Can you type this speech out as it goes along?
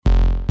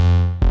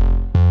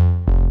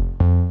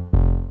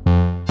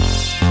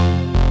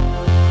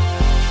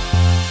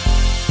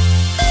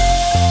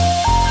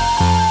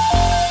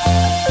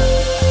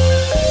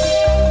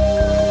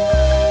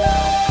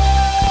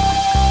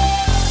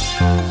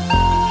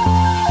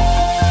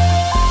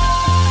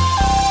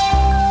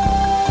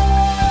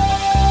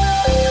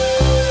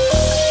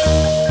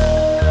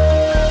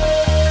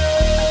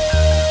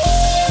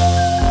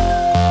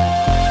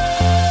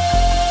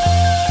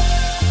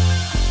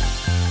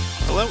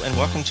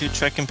to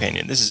Trek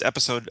Companion. This is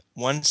episode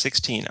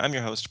 116. I'm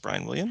your host,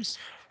 Brian Williams.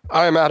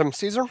 I'm Adam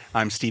Caesar.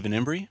 I'm Stephen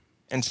Embry.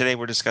 And today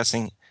we're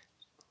discussing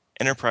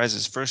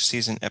Enterprise's first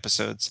season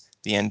episodes,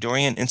 The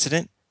Andorian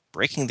Incident,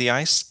 Breaking the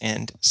Ice,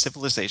 and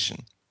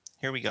Civilization.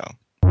 Here we go.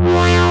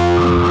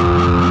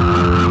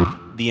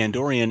 The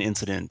Andorian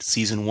Incident,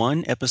 Season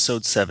 1,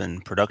 Episode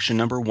 7, Production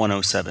Number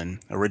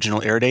 107.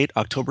 Original air date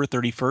October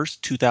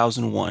 31st,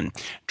 2001.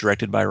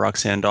 Directed by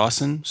Roxanne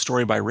Dawson.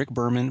 Story by Rick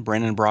Berman,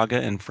 Brandon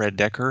Braga, and Fred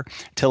Decker.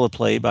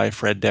 Teleplay by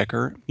Fred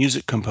Decker.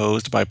 Music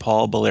composed by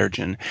Paul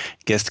Balergian.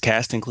 Guest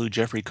cast include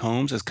Jeffrey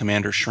Combs as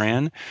Commander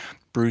Shran,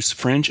 Bruce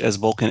French as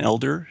Vulcan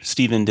Elder,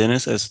 Stephen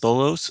Dennis as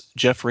Tholos,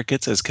 Jeff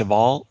Ricketts as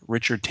Kaval,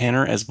 Richard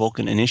Tanner as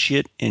Vulcan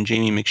Initiate, and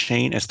Jamie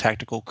McShane as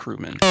Tactical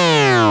Crewman.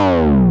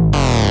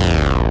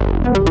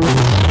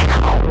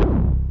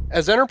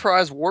 As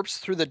Enterprise warps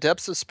through the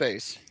depths of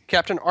space,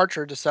 Captain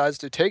Archer decides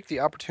to take the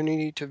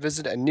opportunity to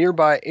visit a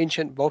nearby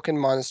ancient Vulcan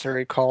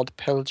monastery called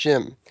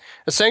Pelgrim,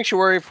 a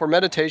sanctuary for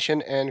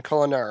meditation and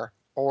kulinar,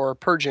 or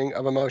purging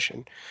of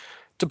emotion.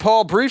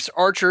 T'Pol briefs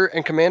Archer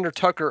and Commander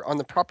Tucker on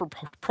the proper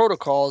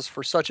protocols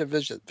for such a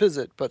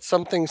visit, but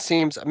something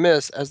seems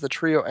amiss as the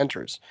trio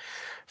enters,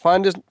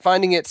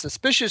 finding it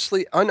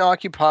suspiciously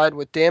unoccupied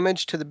with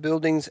damage to the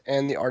buildings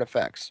and the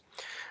artifacts.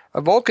 A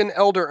Vulcan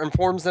elder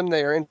informs them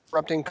they are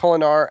interrupting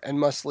Kulinar and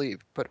must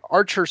leave, but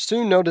Archer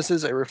soon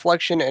notices a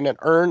reflection in an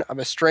urn of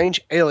a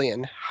strange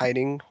alien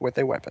hiding with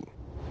a weapon.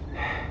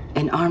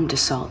 An armed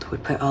assault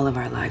would put all of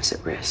our lives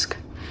at risk,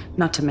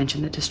 not to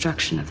mention the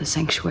destruction of the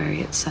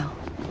sanctuary itself.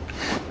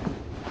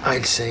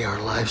 I'd say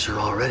our lives are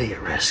already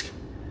at risk.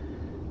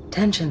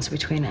 Tensions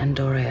between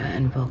Andoria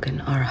and Vulcan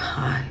are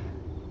high.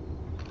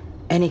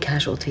 Any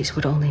casualties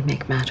would only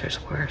make matters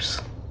worse.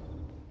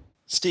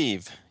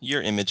 Steve,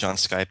 your image on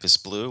Skype is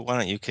blue. Why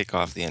don't you kick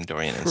off the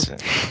Andorian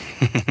Incident?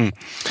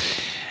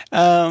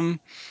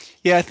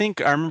 Yeah, I think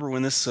I remember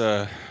when this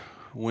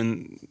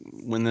when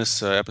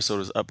this episode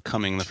was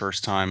upcoming the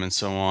first time and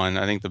so on.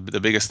 I think the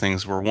biggest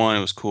things were, one,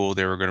 it was cool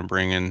they were going to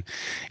bring in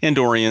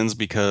Andorians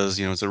because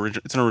it's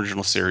an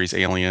original series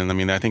Alien. I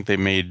mean, I think they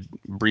made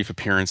brief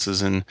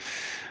appearances in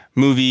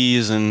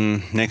movies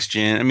and Next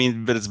Gen. I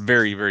mean, but it's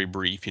very, very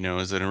brief,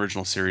 as an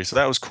original series. So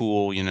that was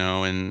cool,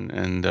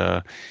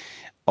 and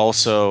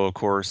also, of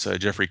course,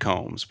 Jeffrey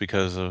Combs,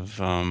 because of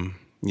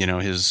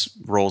his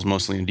roles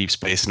mostly in Deep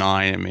Space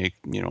Nine, and make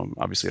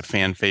obviously a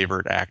fan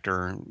favorite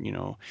actor.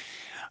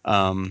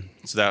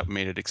 So that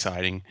made it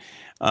exciting.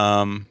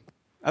 I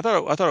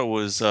thought it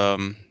was a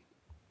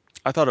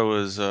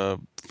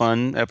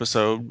fun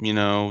episode.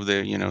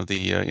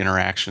 The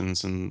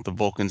interactions and the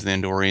Vulcans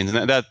and the Andorians,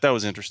 and that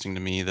was interesting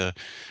to me. The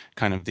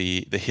kind of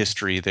the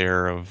history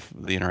there of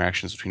the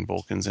interactions between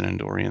Vulcans and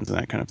Andorians and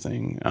that kind of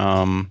thing.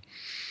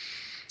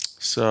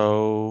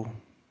 So,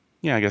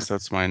 yeah, I guess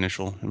that's my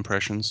initial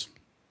impressions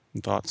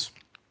and thoughts.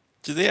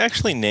 Do they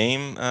actually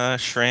name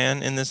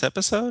Shran in this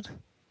episode?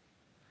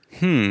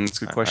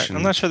 That's a good question.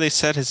 I'm not sure they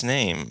said his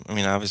name. I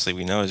mean, obviously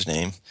we know his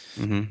name.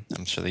 Mm-hmm.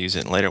 I'm sure they use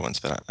it in later ones,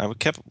 but I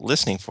kept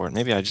listening for it.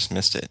 Maybe I just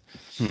missed it.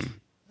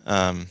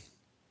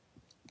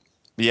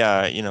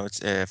 Yeah, it's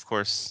of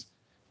course,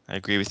 I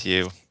agree with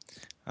you.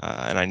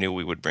 And I knew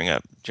we would bring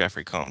up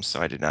Jeffrey Combs,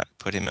 so I did not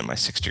put him in my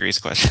 6 degrees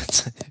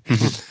questions.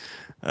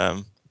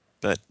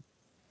 But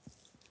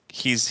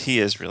he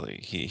is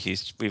really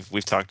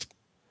we've talked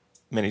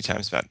many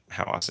times about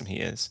how awesome he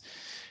is.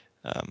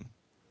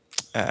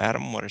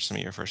 Adam, what are some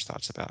of your first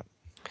thoughts about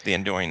the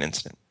Andorian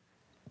Incident?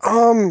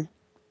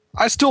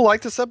 I still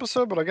like this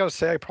episode, but I gotta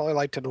say I probably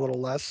liked it a little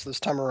less this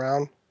time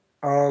around.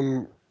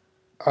 I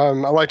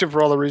liked it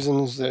for all the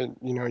reasons that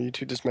you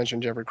two just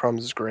mentioned. Jeffrey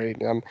Combs is great.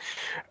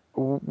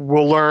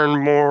 We'll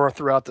learn more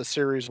throughout the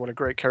series what a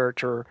great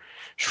character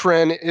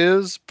Shran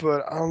is,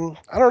 but I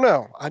don't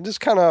know.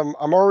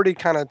 I'm already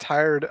kind of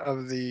tired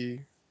of the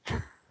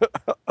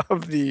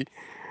of the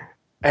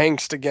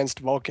angst against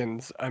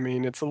Vulcans. I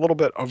mean, it's a little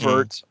bit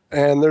overt,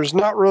 and there's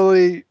not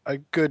really a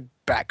good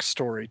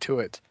backstory to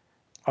it.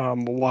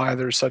 Why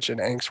there's such an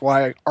angst?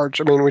 Why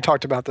Archer? I mean, we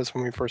talked about this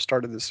when we first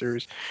started the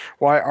series.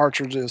 Why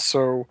Archer is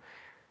so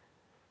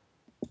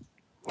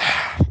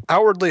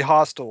outwardly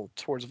hostile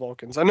towards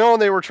Vulcans. I know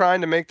they were trying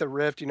to make the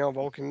rift,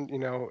 Vulcan,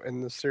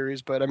 in the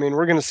series, but I mean,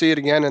 we're going to see it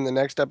again in the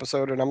next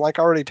episode, and I'm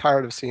already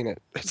tired of seeing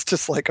it. It's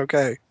just like,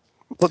 okay,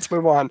 let's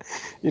move on.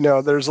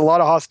 There's a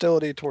lot of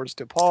hostility towards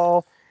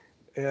T'Pol,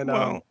 and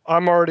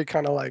I'm already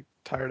kind of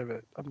tired of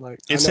it. I'm like,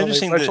 it's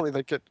interesting.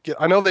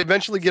 I know they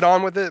eventually get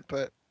on with it,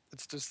 but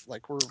it's just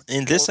like we're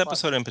in this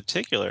episode in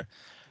particular,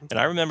 and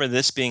I remember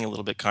this being a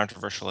little bit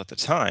controversial at the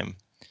time.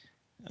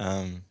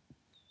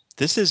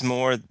 This is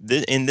more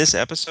in this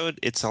episode.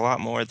 It's a lot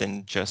more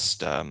than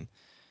just their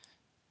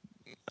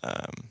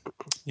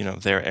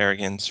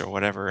arrogance or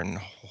whatever and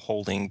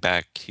holding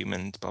back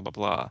humans. Blah blah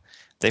blah.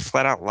 They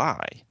flat out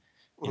lie.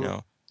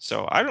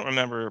 So I don't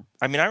remember.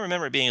 I mean, I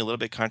remember it being a little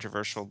bit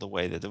controversial the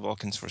way that the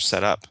Vulcans were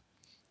set up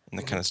and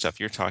the kind of stuff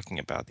you're talking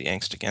about, the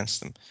angst against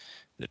them,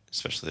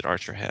 especially that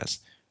Archer has.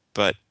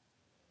 But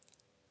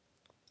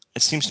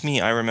it seems to me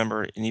I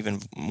remember an even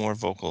more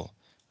vocal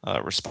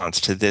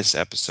response to this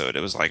episode.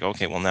 It was like,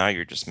 okay, well now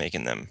you're just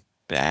making them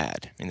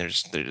bad. I mean,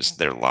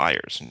 they're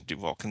liars, and do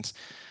Vulcans.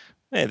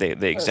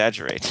 They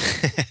exaggerate.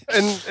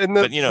 And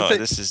But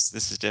this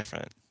is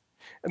different.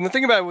 And the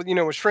thing about with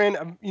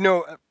Shran,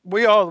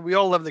 we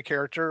all love the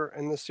character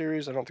in this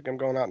series. I don't think I'm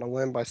going out on a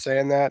limb by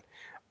saying that.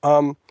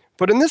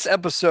 But in this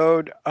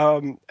episode,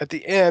 at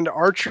the end,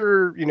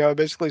 Archer,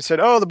 basically said,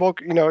 "Oh, the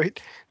Bulk,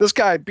 this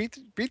guy beat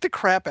the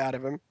crap out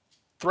of him,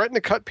 threatened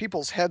to cut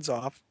people's heads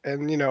off,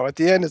 and at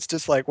the end, it's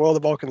just like, well, the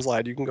Vulcans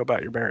lied. You can go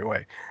about your merry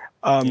way."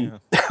 Yeah.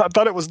 I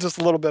thought it was just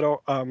a little bit,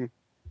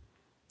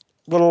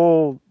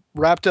 little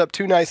wrapped up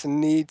too nice and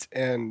neat,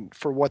 and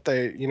for what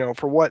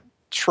for what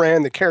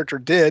Shran, the character,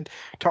 did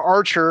to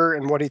Archer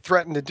and what he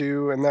threatened to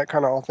do and that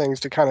kind of all things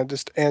to kind of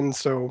just end.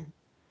 So,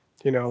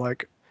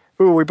 like,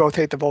 ooh, we both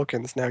hate the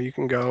Vulcans. Now you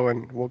can go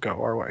and we'll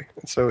go our way.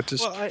 And so it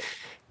just. Well,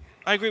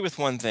 I agree with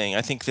one thing.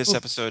 I think this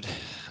episode,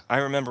 I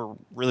remember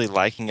really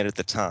liking it at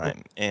the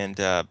time. And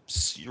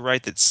you're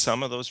right that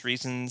some of those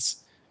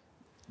reasons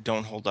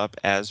don't hold up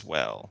as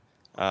well.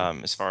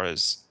 As far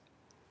as,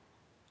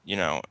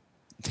 the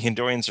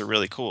Andorians are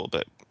really cool,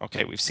 but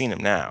okay, we've seen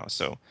them now.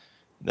 So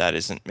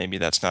maybe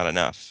that's not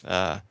enough.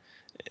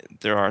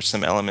 There are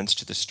some elements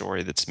to the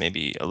story that's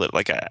maybe a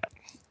little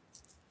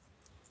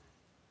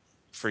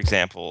for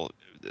example,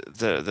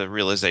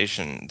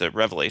 the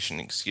revelation,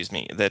 excuse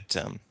me, that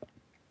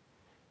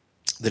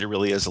it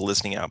really is a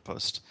listening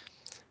outpost.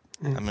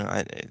 I mean,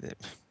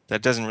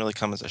 that doesn't really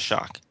come as a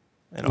shock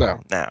at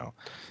all now,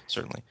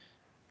 certainly.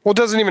 Well, it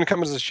doesn't even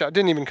come as a shock.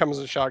 Didn't even come as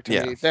a shock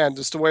to me then.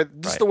 Just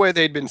the way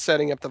they'd been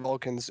setting up the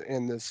Vulcans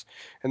in this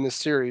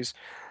series.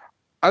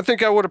 I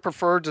think I would have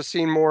preferred to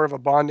see more of a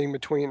bonding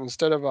between,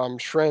 instead of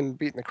Shran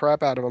beating the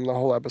crap out of him the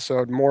whole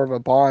episode, more of a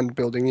bond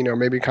building.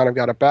 Maybe kind of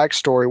got a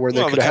backstory where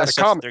they could have had a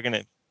comment. They're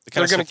going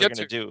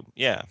to do,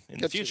 in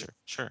the future,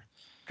 sure.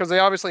 Because they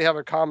obviously have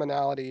a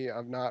commonality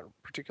of not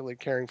particularly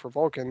caring for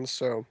Vulcans.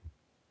 So,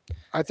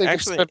 I think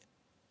actually,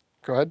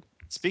 go ahead.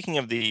 Speaking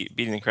of the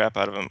beating the crap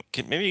out of him,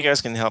 maybe you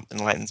guys can help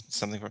enlighten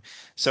something for.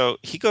 So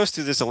he goes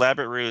through this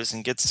elaborate ruse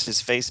and gets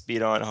his face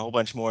beat on a whole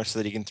bunch more so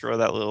that he can throw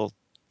that little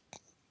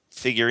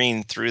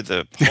figurine through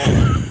the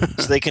hole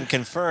so they can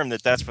confirm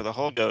that that's where the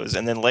hole goes,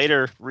 and then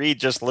later Reed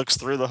just looks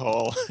through the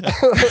hole.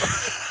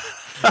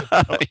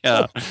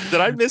 Yeah. Did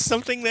I miss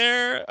something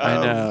there?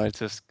 I know, it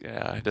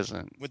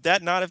doesn't. Would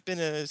that not have been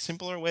a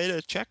simpler way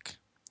to check?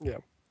 Yeah.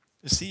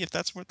 To see if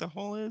that's where the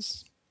hole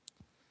is?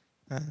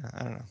 I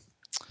don't know.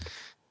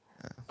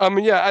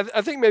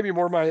 I think maybe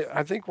where I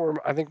have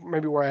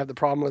the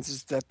problem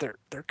is that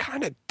they're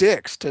kind of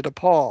dicks to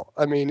DePaul.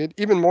 I mean,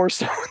 even more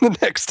so in the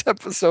next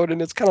episode, and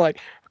it's kind of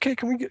like, okay,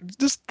 can we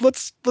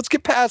let's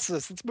get past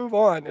this, let's move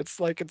on. It's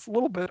like it's a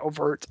little bit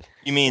overt.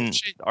 You mean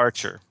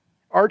Archer?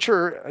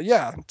 Archer,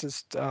 yeah,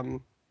 just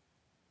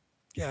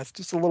it's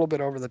just a little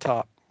bit over the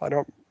top. I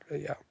know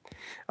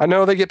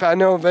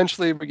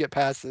eventually we get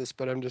past this,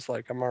 but I'm just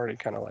like, I'm already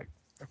kind of like,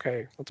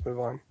 okay, let's move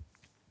on.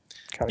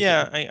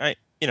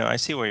 I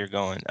see where you're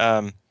going.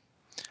 I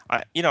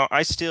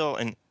still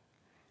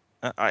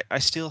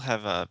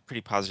have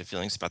pretty positive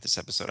feelings about this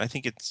episode. I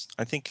think it's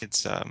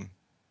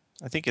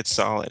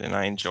solid, and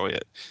I enjoy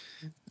it.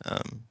 I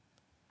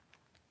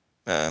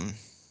don't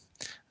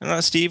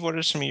know, Steve. What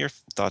are some of your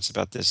thoughts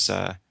about this?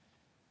 Are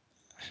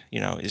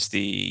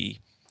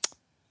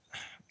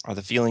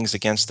the feelings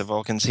against the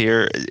Vulcans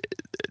here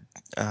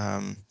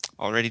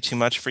already too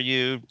much for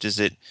you? Does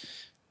it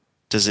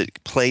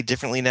play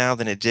differently now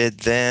than it did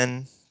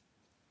then?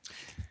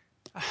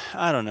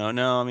 I don't know.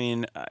 No, I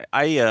mean,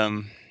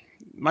 I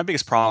my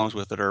biggest problems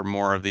with it are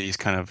more of these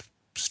kind of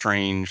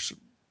strange,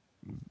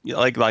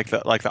 like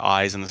the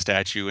eyes in the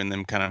statue, and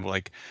them kind of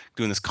like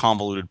doing this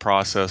convoluted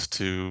process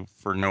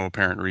for no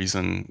apparent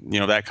reason.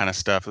 That kind of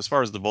stuff. As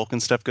far as the Vulcan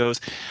stuff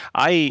goes,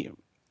 I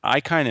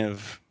kind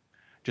of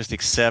just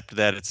accept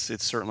that it's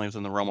certainly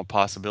within the realm of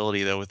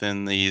possibility, though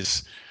within the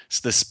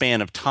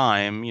span of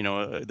time,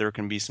 there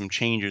can be some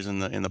changes in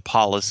the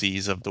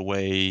policies of the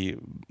way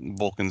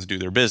Vulcans do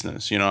their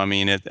business. I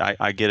mean,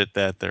 I get it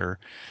that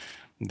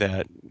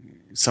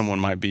someone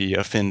might be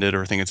offended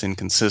or think it's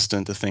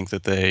inconsistent to think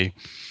that they,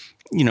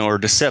 are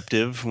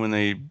deceptive when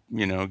they,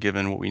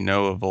 given what we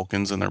know of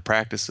Vulcans and their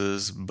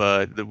practices.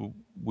 But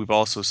we've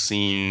also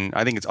seen,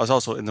 I think it's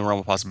also in the realm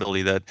of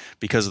possibility that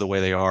because of the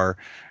way they are,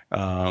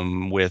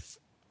 with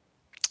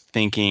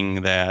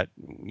thinking that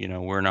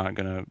we're not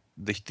gonna,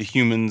 the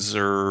humans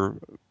are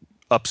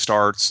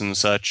upstarts and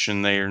such,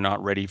 and they are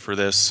not ready for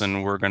this,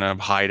 and we're gonna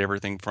hide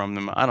everything from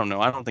them. I don't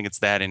know. I don't think it's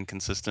that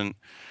inconsistent.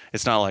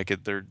 It's not like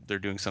they're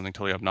doing something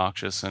totally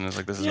obnoxious, and it's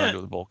like this is going to do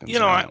with the Vulcans.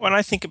 When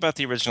I think about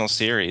the original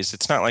series,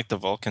 it's not like the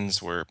Vulcans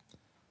were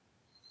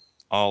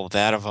all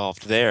that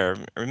evolved there.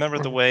 Remember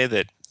the way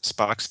that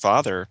Spock's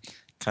father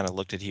kind of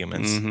looked at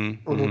humans.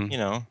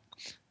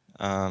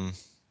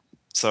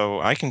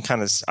 So I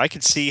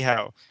could see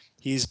how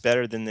he's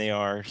better than they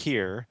are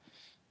here,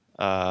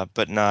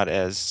 but not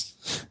as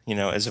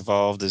as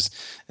evolved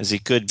as he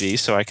could be.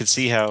 So I could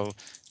see how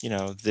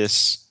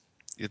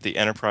the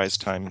Enterprise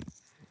time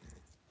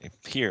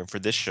here for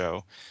this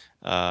show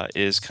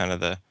is kind of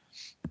the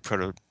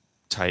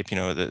prototype,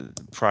 the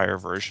prior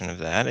version of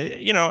that.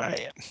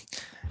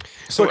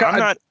 So Look,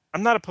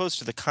 I'm not opposed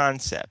to the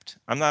concept.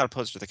 I'm not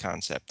opposed to the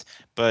concept,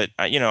 but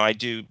I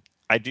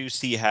do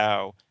see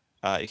how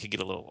it could get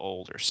a little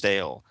old or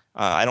stale.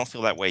 I don't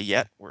feel that way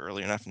yet. We're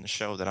early enough in the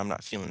show that I'm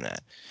not feeling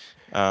that.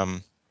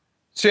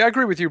 See, I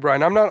agree with you,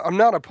 Brian. I'm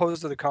not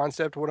opposed to the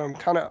concept.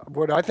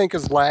 What I think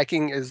is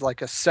lacking is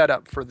like a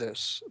setup for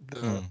this.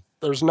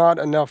 There's not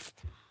enough.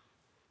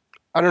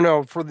 I don't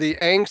know, for the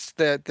angst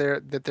that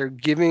they're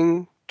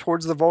giving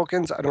towards the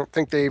Vulcans. I don't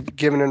think they've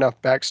given enough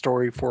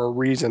backstory for a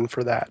reason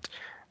for that.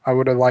 I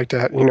would have liked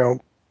to,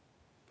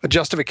 a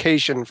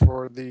justification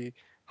for the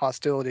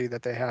hostility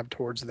that they have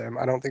towards them.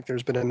 I don't think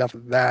there's been enough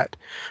of that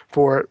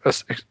for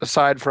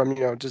aside from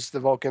just the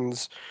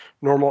Vulcans'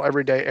 normal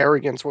everyday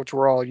arrogance, which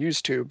we're all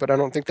used to. But I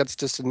don't think that's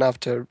just enough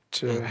to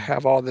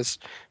have all this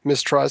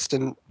mistrust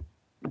and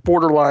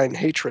borderline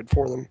hatred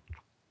for them,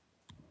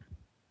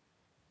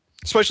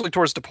 especially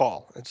towards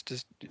DePaul. It's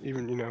just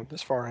even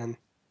this far in.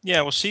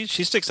 Yeah, well, she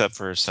sticks up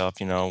for herself,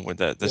 with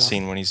the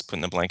scene when he's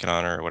putting the blanket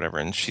on her or whatever,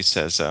 and she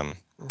says,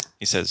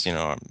 he says,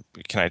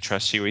 can I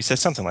trust you? Or he says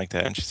something like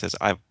that, and she says,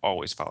 I've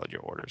always followed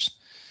your orders,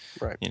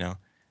 right?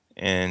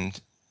 And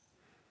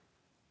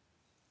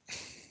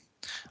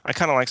I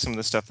kind of like some of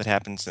the stuff that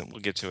happens, and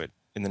we'll get to it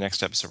in the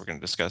next episode we're going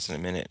to discuss in a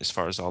minute as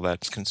far as all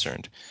that's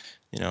concerned.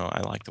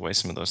 I like the way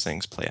some of those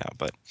things play out,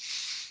 but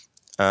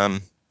I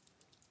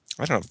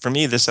don't know. For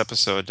me, this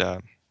episode,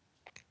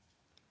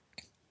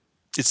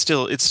 it's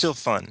still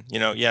fun.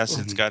 Yes,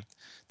 it's got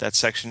that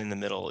section in the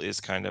middle is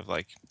kind of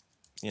like,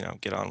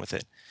 get on with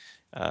it.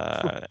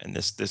 And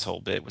this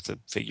whole bit with the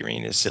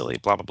figurine is silly,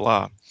 blah, blah,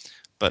 blah.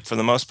 But for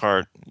the most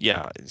part,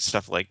 yeah,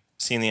 stuff like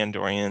seeing the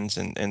Andorians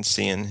and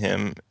seeing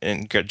him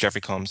and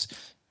Jeffrey Combs,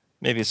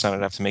 maybe it's not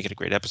enough to make it a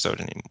great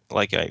episode anymore.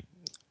 Like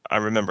I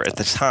remember at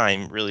the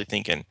time really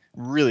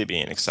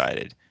being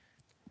excited,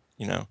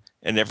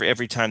 and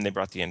every time they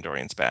brought the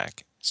Andorians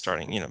back,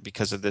 starting,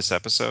 because of this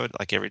episode,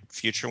 like every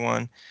future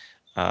one,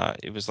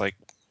 it was like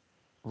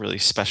really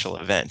special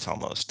event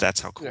almost. That's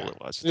how cool it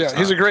was. Yeah,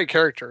 he's a great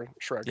character,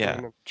 Shrek. Yeah.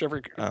 I mean,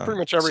 pretty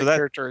much every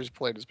character he's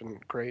played has been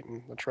great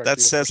in the Trek. That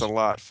says a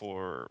lot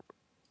for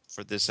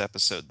this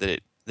episode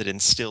that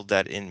instilled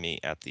that in me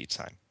at the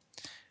time.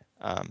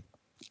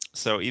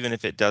 So even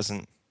if it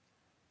doesn't,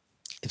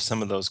 if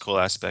some of those cool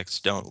aspects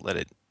don't let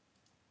it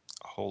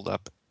hold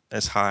up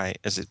as high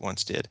as it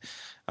once did,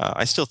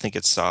 I still think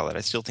it's solid.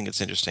 I still think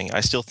it's interesting.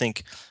 I still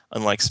think,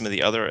 unlike some of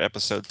the other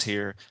episodes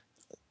here,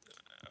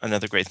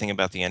 another great thing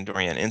about the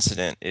Andorian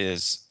incident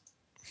is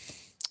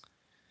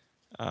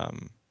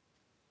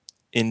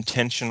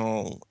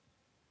intentional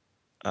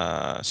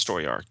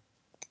story arc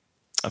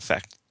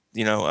effect.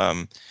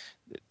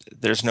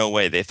 There's no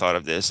way they thought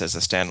of this as a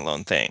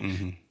standalone thing.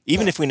 Mm-hmm.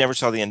 Even if we never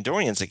saw the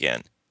Andorians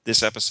again,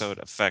 this episode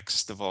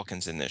affects the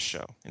Vulcans in this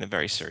show in a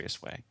very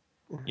serious way.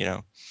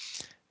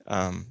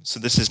 So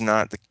this is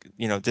not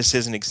this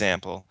is an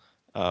example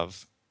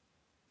of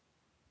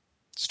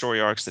story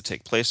arcs that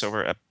take place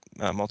over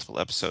multiple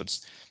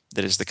episodes.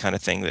 That is the kind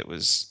of thing that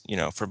was,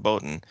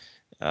 verboten,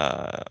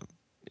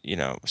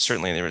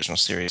 certainly in the original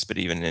series, but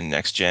even in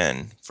Next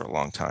Gen for a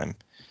long time.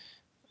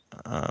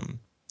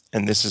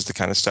 And this is the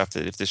kind of stuff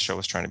that if this show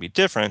was trying to be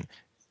different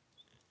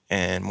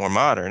and more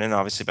modern, and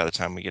obviously by the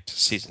time we get to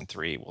season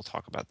 3, we'll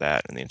talk about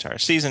that. And the entire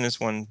season is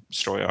one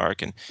story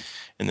arc, and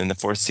then the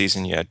 4th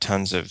season you had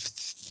tons of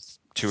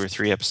 2 or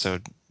 3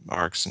 episode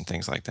arcs and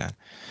things like that.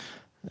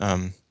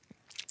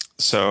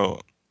 So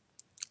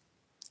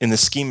in the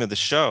scheme of the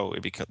show,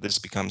 this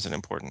becomes an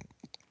important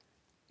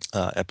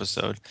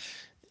episode,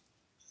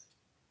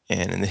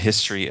 and in the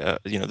history,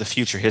 the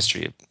future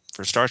history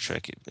for Star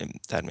Trek,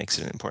 that makes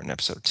it an important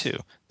episode too.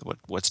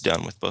 What's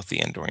done with both the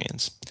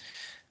Andorians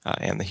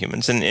and the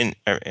humans and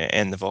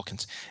the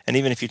Vulcans, and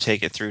even if you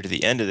take it through to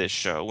the end of this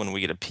show, when we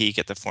get a peek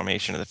at the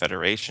formation of the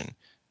Federation,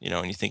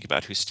 and you think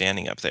about who's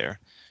standing up there,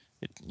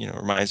 it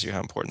reminds you how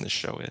important this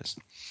show is.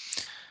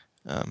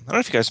 I don't know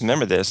if you guys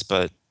remember this,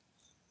 but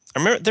I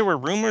remember there were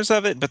rumors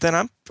of it, but then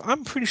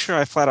I'm pretty sure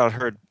I flat out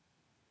heard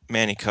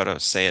Manny Coto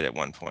say it at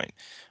one point,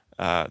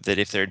 that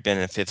if there had been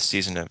a 5th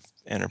season of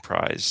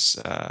Enterprise,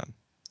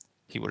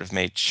 he would have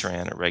made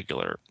Shran a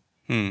regular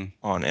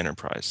on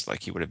Enterprise,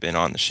 like he would have been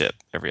on the ship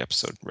every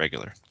episode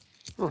regular.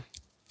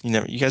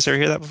 You guys ever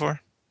hear that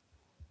before?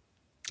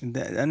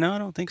 No, I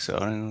don't think so.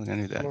 I don't think I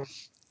knew that.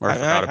 Or I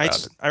forgot about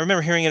it. I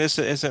remember hearing it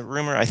as a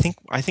rumor. I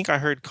think I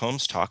heard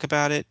Combs talk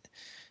about it,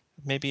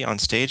 maybe on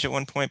stage at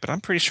one point, but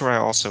I'm pretty sure I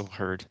also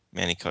heard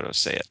Manny Coto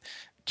say it,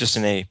 just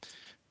in a,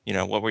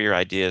 what were your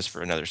ideas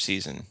for another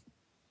season,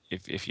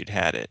 if you'd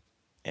had it,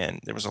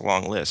 and there was a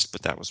long list,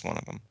 but that was one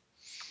of them.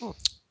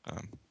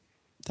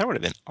 That would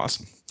have been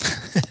awesome.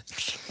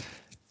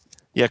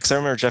 Yeah, because I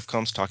remember Jeff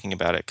Combs talking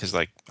about it, because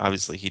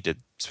obviously he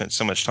spent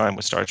so much time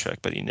with Star Trek,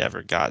 but he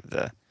never got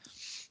a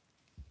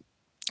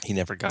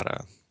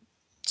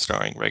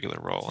starring regular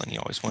role, and he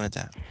always wanted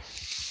that.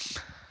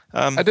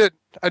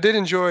 I did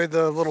enjoy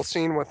the little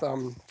scene with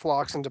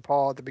Phlox and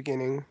DePaul at the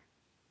beginning.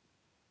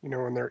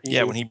 When they're eating.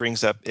 Yeah, when he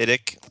brings up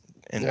Idic,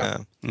 and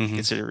Mhm.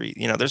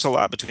 consider, there's a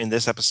lot between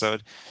this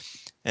episode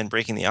and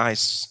Breaking the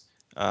Ice,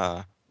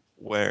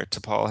 where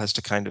T'Pol has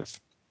to kind of,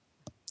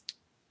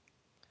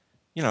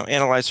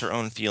 analyze her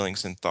own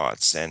feelings and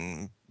thoughts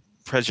and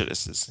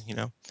prejudices,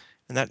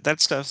 and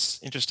that stuff's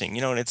interesting,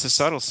 and it's a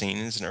subtle scene,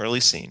 it's an early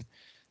scene,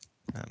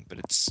 but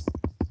it's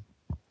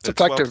well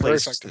effective, very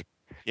placed effective.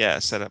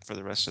 to, set up for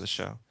the rest of the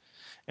show.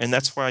 And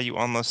that's why you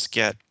almost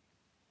get,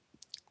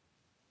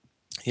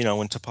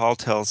 when T'Pol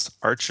tells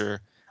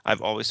Archer,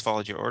 I've always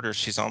followed your orders,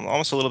 she's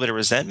almost a little bit of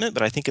resentment,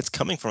 but I think it's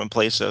coming from a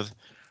place of,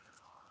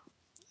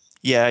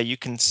 yeah, you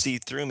can see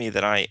through me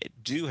that I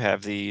do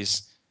have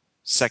these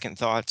second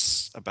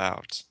thoughts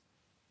about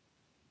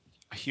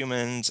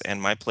humans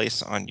and my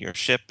place on your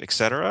ship,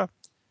 etc.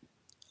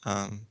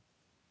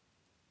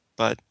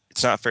 But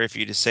it's not fair for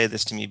you to say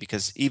this to me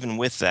because even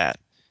with that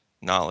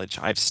knowledge,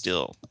 I've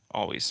still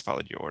always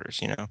followed your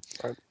orders,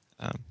 Right.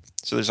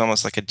 So there's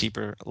almost like a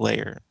deeper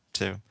layer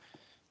to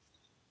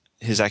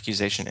his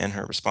accusation and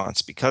her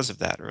response because of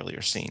that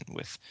earlier scene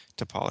with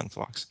T'Pol and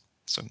Phlox.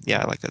 So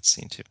yeah, I like that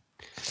scene too.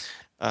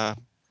 You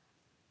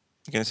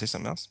gonna say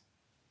something else?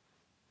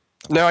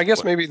 No, I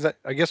guess maybe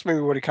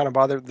what he kind of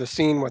bothered the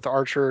scene with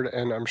Archer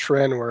and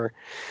Shren, where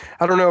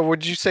I don't know.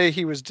 Would you say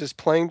he was just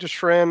playing to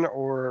Shren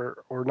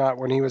or not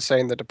when he was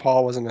saying that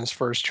T'Pol wasn't his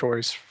first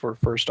choice for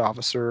first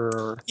officer?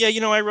 Or Yeah,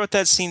 I wrote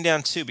that scene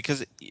down too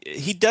because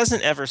he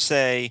doesn't ever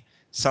say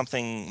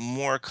something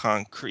more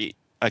concrete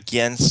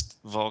against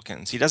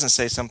Vulcans. He doesn't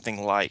say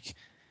something like,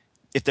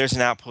 if there's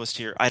an outpost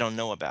here, I don't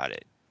know about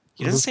it.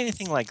 He doesn't say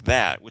anything like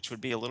that, which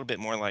would be a little bit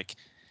more like,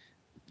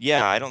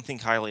 yeah, I don't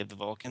think highly of the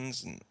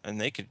Vulcans, and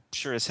they could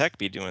sure as heck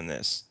be doing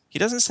this. He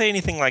doesn't say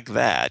anything like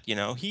that,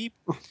 I'm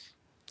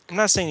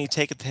not saying he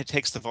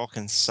takes the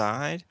Vulcan's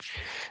side.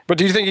 But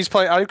do you think he's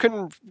playing? I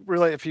couldn't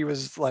relate if he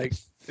was like,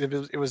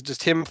 it was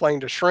just him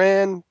playing to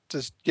Shren,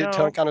 just get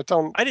No, kind of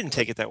tone I didn't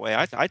take it that way.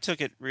 I took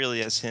it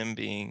really as him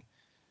being,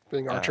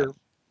 being Archer.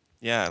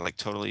 like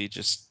totally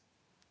just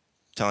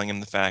telling him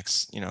the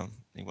facts.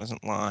 He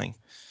wasn't lying.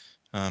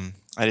 I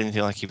didn't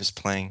feel like he was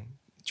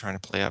trying to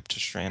play up to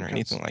Shren or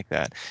anything like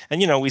that.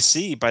 And we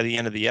see by the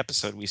end of the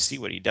episode, we see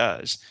what he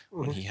does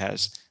when he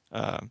has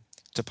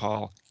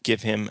T'Pol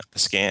give him the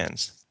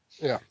scans.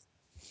 Yeah.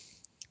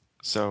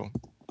 So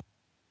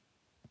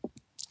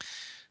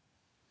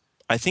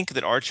I think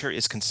that Archer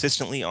is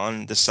consistently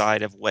on the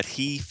side of what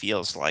he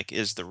feels like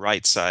is the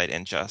right side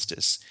and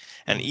justice.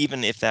 And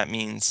even if that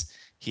means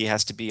he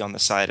has to be on the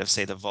side of,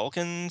 say, the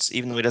Vulcans,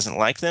 even though he doesn't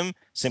like them,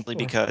 simply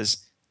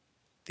because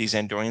these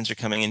Andorians are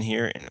coming in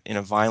here in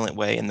a violent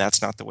way, and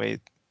that's not the way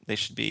they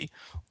should be.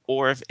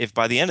 Or if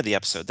by the end of the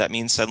episode, that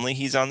means suddenly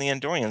he's on the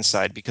Andorian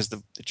side because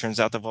it turns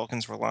out the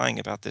Vulcans were lying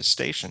about this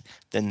station,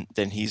 then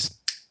he's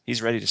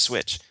ready to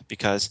switch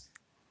because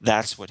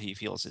that's what he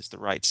feels is the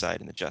right side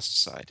and the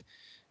just side.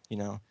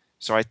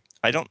 So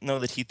I don't know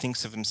that he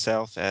thinks of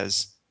himself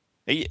as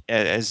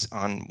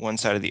on one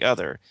side or the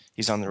other.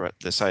 He's on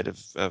the side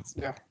of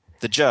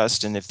the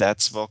just, and if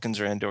that's Vulcans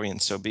or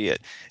Andorians, so be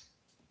it.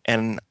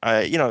 And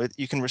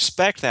you can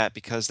respect that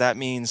because that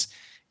means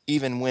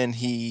even when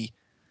he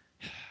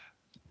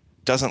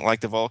doesn't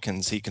like the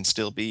Vulcans, he can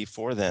still be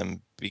for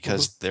them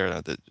because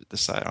they're the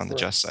side on the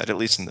just side, at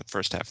least in the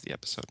first half of the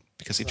episode,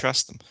 because he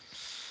trusts them.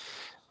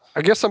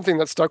 I guess something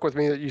that stuck with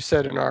me that you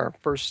said in our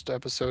first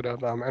episode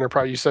of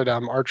Enterprise, you said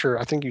Archer.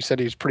 I think you said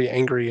he was pretty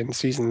angry in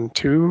season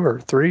 2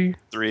 or 3.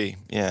 3,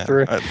 yeah.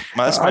 3.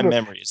 That's my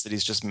memory is that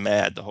he's just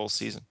mad the whole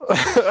season.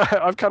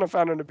 I've kind of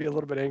found him to be a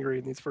little bit angry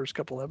in these first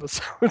couple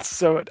episodes,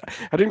 so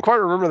I didn't quite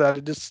remember that.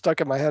 It just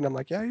stuck in my head. I'm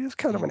like, yeah, he's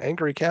kind of an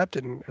angry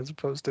captain, as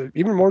opposed to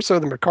even more so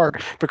than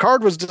Picard.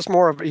 Picard was just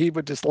more of he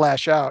would just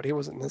lash out. He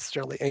wasn't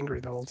necessarily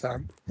angry the whole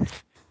time.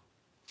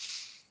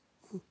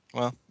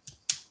 Well,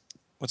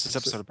 what's this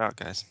episode about,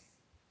 guys?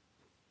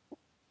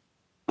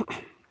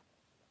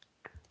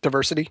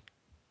 Diversity.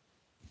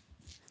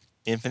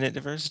 Infinite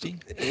diversity?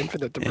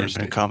 Infinite diversity.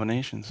 Infinite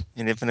combinations.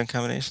 In infinite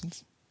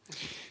combinations?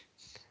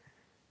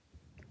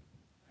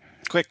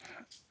 Quick.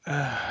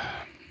 I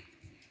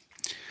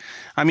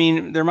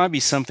mean, there might be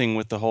something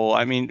with the whole.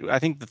 I mean, I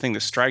think the thing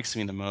that strikes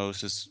me the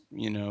most is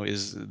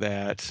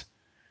that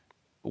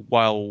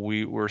while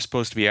we were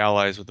supposed to be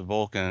allies with the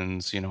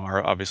Vulcans,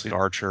 obviously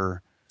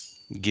Archer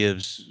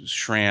gives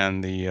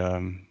Shran the,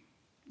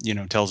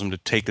 tells him to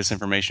take this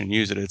information and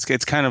use it.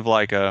 It's kind of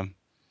like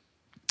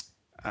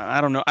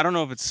I don't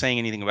know if it's saying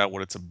anything about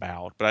what it's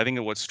about, but I think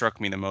that what struck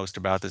me the most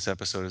about this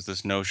episode is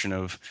this notion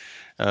of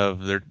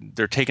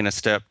they're taking a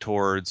step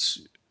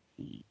towards,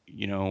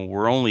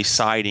 we're only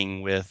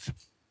siding with,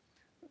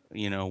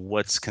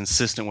 what's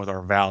consistent with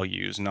our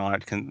values,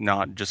 not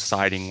just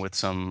siding with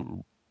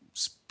some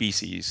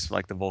species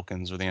like the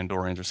Vulcans or the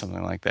Andorians or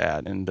something like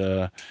that.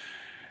 And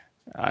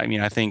I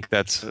mean, I think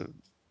that's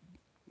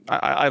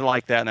I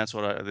like that, and that's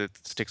what that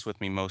sticks with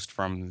me most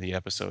from the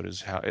episode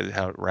is how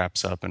it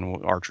wraps up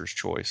and Archer's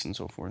choice and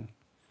so forth.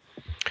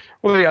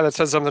 Well, yeah, that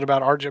says something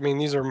about Archer. I mean,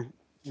 these are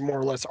more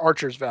or less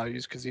Archer's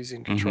values because he's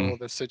in control of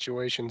the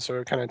situation. So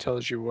it kind of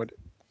tells you what,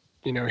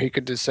 he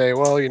could just say,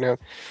 well,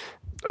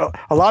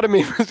 a lot of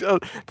me was,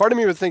 part of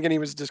me was thinking he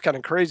was just kind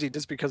of crazy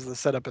just because of the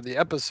setup of the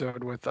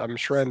episode with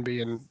Shren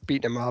being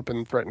beating him up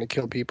and threatening to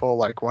kill people.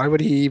 Like, why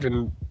would he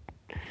even,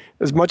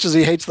 as much as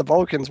he hates the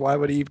Vulcans, why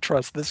would he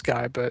trust this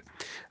guy? But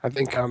I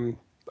think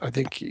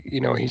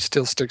he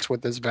still sticks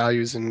with his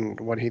values and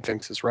what he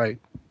thinks is right.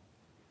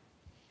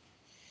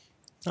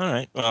 All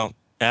right. Well,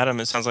 Adam,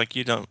 it sounds like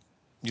you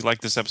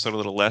like this episode a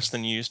little less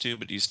than you used to,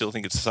 but do you still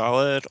think it's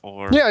solid?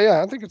 Or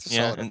Yeah, I think it's a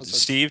yeah. solid And episode.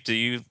 Steve, do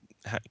you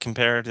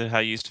compare to how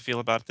you used to feel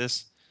about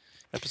this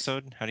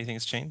episode? How do you think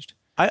it's changed?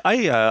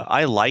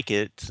 I like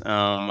it.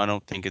 I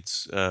don't think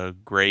it's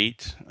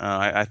great.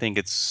 I think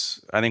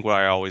what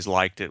I always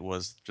liked it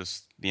was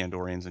just the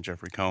Andorians and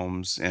Jeffrey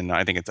Combs, and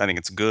I think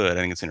it's good. I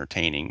think it's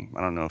entertaining.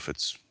 I don't know if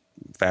it's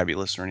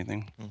fabulous or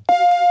anything.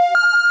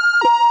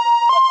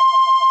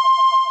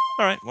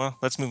 All right. Well,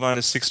 let's move on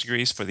to 6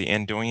 Degrees for the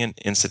Andorian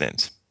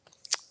incident.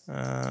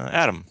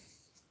 Adam.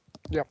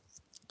 Yep.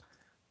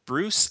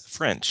 Bruce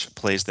French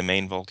plays the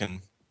main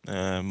Vulcan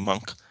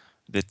monk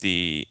that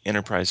the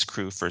Enterprise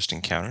crew first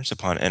encounters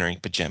upon entering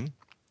P'Jem.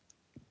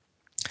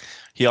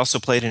 He also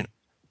played an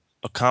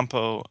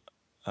Ocampo.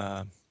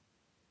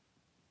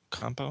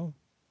 Ocampo?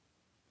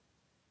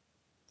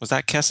 Was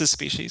that Kess's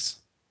species?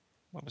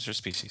 What was her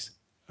species?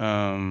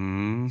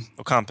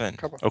 Ocampan.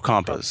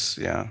 Ocampas,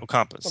 yeah.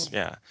 Ocampas,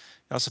 yeah.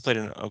 He also played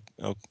an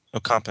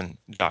Ocampan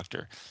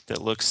doctor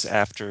that looks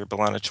after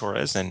B'Elanna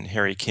Torres and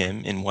Harry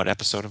Kim in what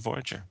episode of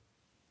Voyager?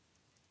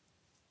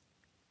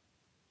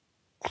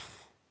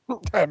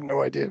 I have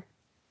no idea.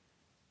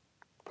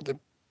 The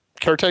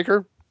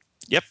caretaker?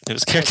 Yep, it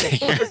was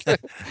Caretaker.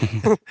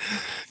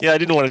 Yeah, I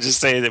didn't want to just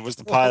say that it was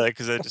the pilot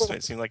because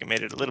it seemed like it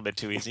made it a little bit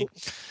too easy.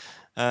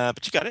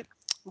 But you got it.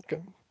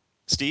 Okay.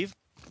 Steve?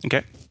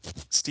 Okay.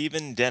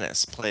 Stephen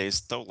Dennis plays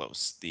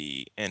Tholos,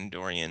 the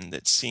Andorian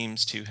that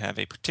seems to have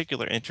a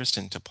particular interest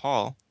in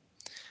T'Pol.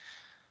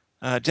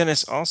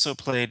 Dennis also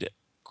played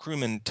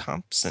crewman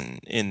Thompson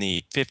in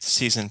the 5th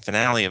season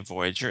finale of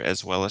Voyager,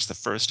 as well as the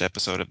first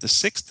episode of the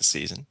 6th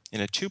season, in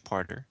a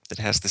two-parter that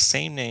has the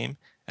same name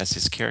as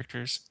his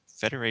character's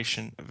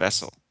Federation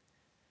vessel.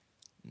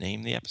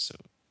 Name the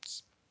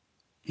episodes.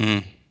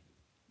 Mm.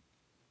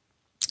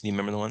 Do you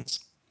remember the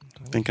ones?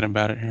 Thinking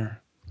about it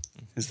here.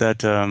 Is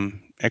that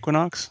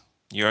Equinox?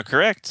 You are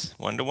correct.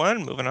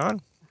 1-1. Moving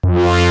on.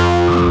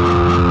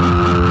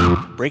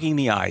 Breaking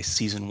the Ice,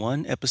 Season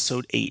 1,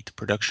 Episode 8,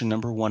 Production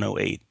Number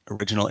 108.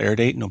 Original air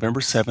date November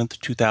 7th,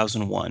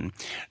 2001.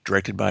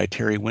 Directed by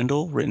Terry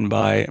Wendell. Written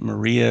by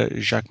Maria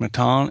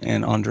Jacquemetton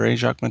and Andre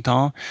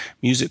Jacquemetton.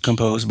 Music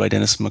composed by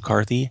Dennis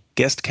McCarthy.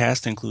 Guest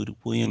cast include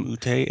William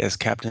Ute as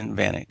Captain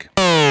Vanek.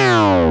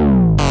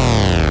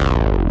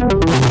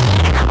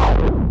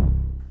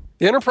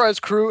 The Enterprise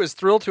crew is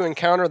thrilled to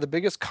encounter the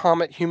biggest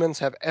comet humans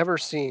have ever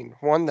seen,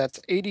 one that's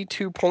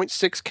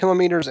 82.6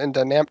 kilometers in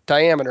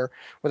diameter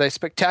with a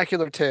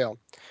spectacular tail.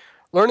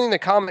 Learning the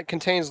comet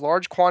contains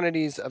large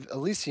quantities of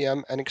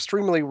Elysium, an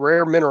extremely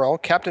rare mineral,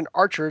 Captain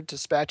Archer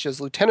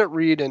dispatches Lieutenant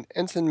Reed and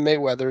Ensign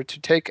Mayweather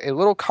to take a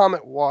little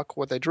comet walk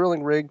with a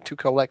drilling rig to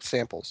collect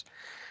samples.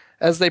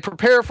 As they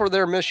prepare for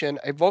their mission,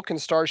 a Vulcan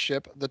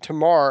starship, the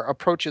Tamar,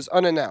 approaches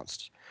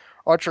unannounced.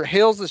 Archer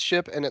hails the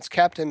ship and its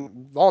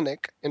captain,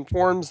 Volnik,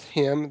 informs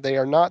him they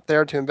are not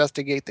there to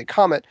investigate the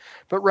comet,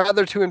 but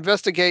rather to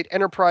investigate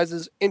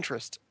Enterprise's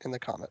interest in the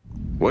comet.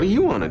 What do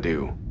you want to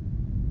do?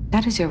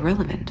 That is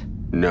irrelevant.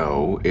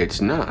 No,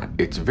 it's not.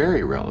 It's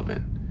very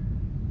relevant.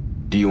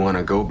 Do you want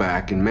to go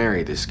back and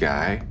marry this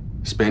guy?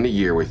 Spend a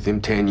year with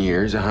him, 10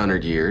 years,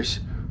 100 years?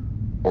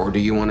 Or do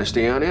you want to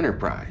stay on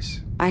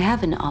Enterprise? I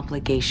have an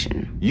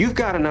obligation. You've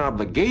got an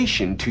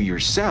obligation to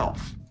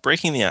yourself.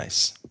 Breaking the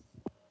Ice.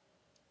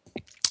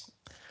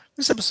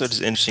 This episode is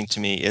interesting to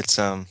me. It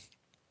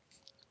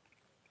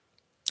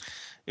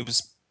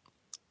was,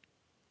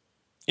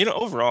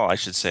 overall, I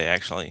should say,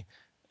 actually,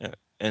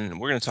 and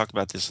we're going to talk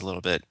about this a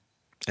little bit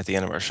at the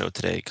end of our show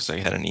today because I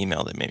had an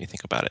email that made me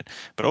think about it.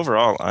 But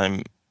overall,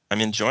 I'm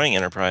enjoying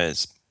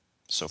Enterprise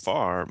so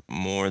far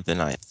more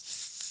than I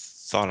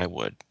thought I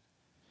would.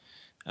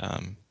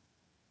 And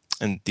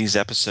these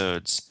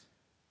episodes,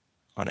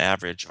 on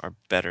average, are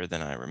better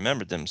than I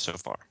remembered them so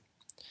far.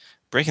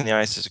 Breaking the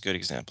Ice is a good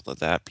example of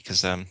that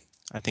because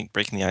I think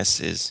Breaking the Ice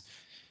is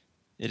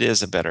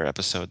a better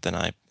episode than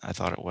I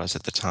thought it was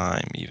at the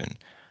time even.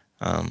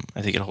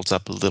 I think it holds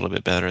up a little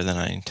bit better than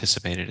I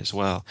anticipated as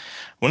well.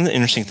 One of the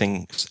interesting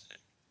things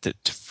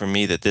that for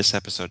me that this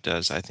episode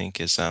does, I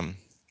think, is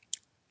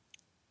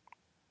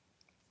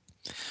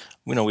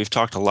we've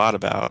talked a lot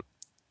about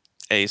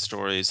A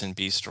stories and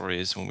B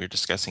stories when we're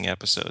discussing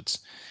episodes.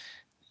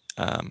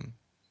 And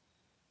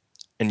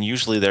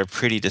usually they're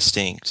pretty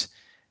distinct.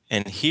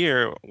 And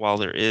here, while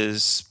there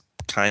is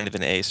kind of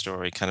an A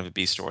story, kind of a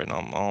B story, and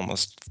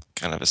almost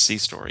kind of a C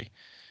story,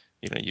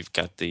 you've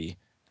got the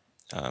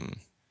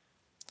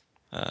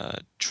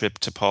trip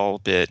to Paul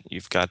bit,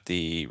 you've got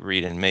the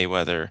Reed and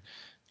Mayweather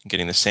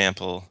getting the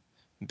sample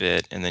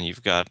bit, and then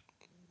you've got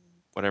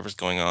whatever's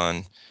going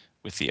on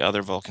with the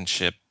other Vulcan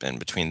ship and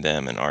between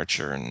them and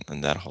Archer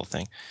and that whole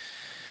thing.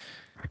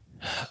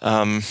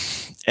 And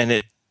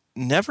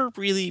never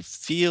really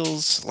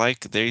feels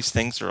like these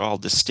things are all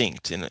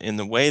distinct in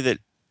the way that,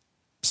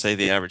 say,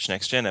 the average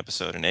Next Gen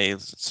episode, an A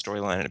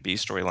storyline and a B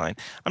storyline.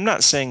 I'm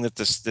not saying that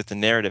the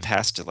narrative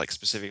has to like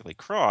specifically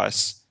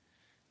cross,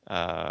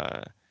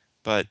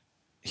 but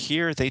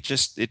here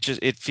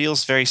it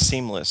feels very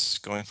seamless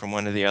going from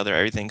one to the other.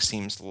 Everything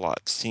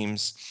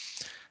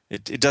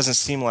it doesn't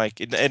seem like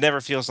it never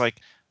feels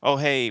like, oh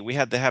hey, we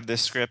had to have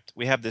this script,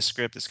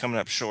 it's coming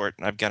up short,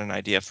 and I've got an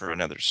idea for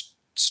another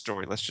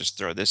story, let's just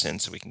throw this in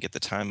so we can get the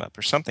time up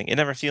or something. It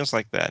never feels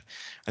like that.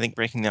 I think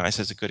Breaking the Ice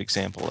is a good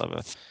example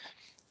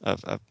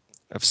of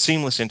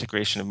seamless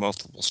integration of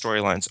multiple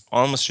storylines,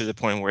 almost to the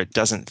point where it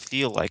doesn't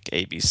feel like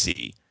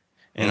ABC.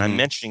 And I'm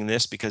mentioning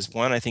this because,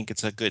 one, I think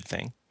it's a good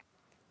thing.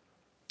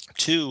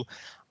 Two,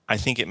 I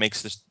think it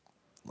makes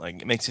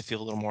it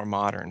feel a little more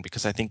modern,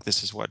 because I think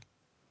this is what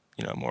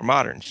more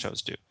modern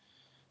shows do.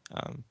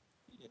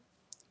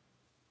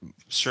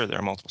 Sure, there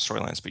are multiple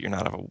storylines, but you're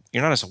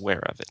not as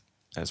aware of it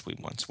as we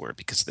once were,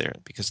 because they're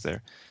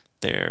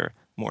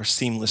more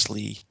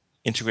seamlessly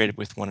integrated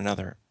with one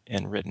another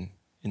and written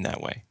in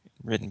that way.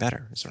 Written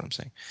better is what I'm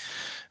saying.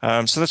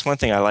 So that's one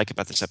thing I like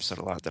about this episode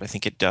a lot, that I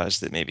think it does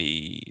that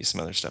maybe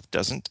some other stuff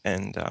doesn't,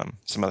 and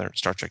some other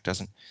Star Trek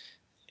doesn't.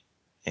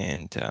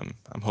 And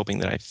I'm hoping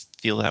that I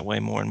feel that way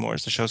more and more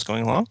as the show's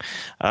going along.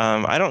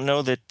 I don't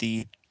know that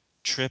the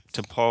Trip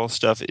to Paul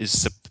stuff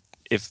is,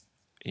 if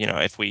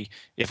we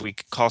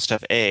call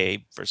stuff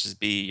A versus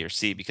B or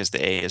C, because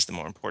the A is the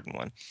more important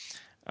one.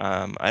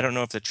 I don't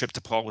know if the Trip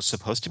to Paul was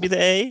supposed to be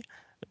the A,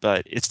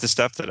 but it's the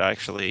stuff that I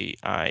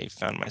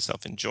found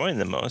myself enjoying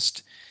the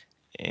most,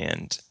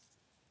 and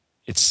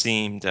it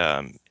seemed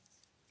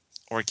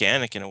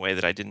organic in a way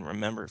that I didn't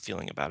remember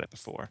feeling about it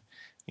before.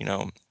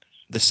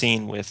 The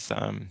scene where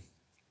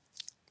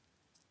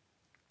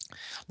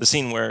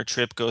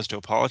Trip goes to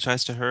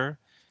apologize to her,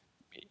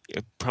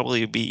 it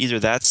probably would be either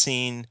that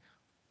scene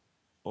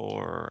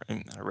or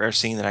a rare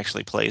scene that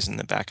actually plays in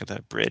the back of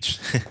the bridge.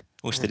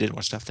 Wish they did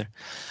more stuff there.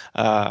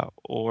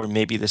 Or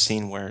maybe the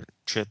scene where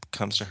Trip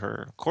comes to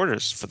her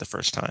quarters for the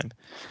first time.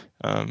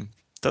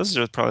 Those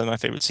are probably my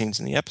favorite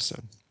scenes in the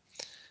episode.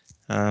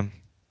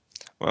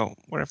 Well,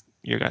 what are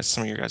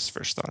some of your guys'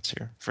 first thoughts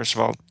here? First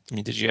of all,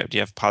 do you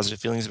have positive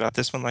feelings about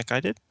this one like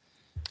I did?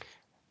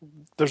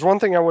 There's one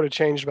thing I would have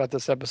changed about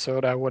this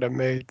episode. I would have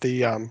made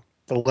the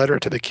letter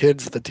to the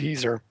kids the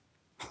teaser.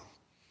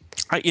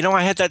 I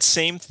had that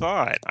same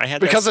thought.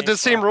 Because it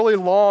just seemed really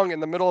long in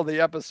the middle of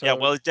the episode. Yeah,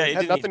 well, it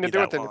had nothing to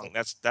do with anything.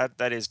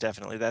 That is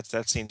definitely that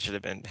scene should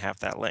have been half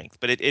that length.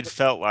 But it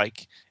felt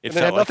like it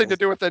had nothing to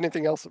do with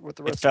anything else with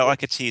the rest. It felt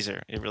like a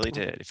teaser. It really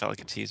did. It felt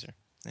like a teaser.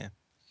 Yeah.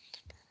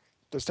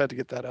 Just had to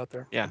get that out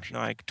there. Yeah. No,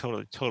 I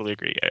totally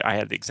agree. I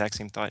had the exact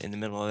same thought in the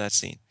middle of that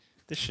scene.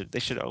 They should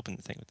have opened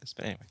the thing with this.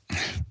 But anyway.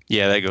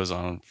 Yeah, that goes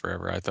on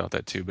forever. I thought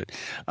that too. But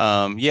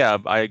yeah,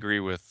 I agree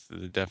with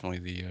definitely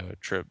the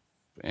Trip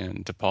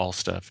and T'Pol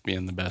stuff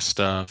being the best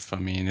stuff. I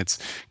mean, it's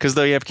because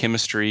they have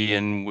chemistry,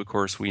 and of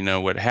course we know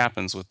what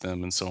happens with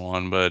them and so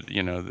on. But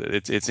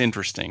it's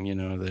interesting.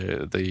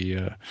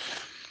 The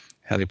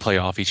how they play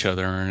off each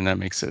other, and that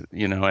makes it.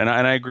 And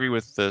I agree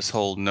with this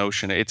whole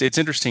notion. It's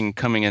interesting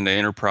coming into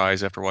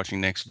Enterprise after watching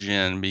Next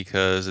Gen,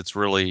 because it's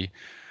really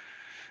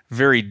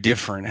very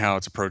different how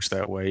it's approached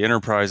that way.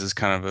 Enterprise is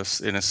kind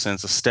of in a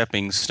sense a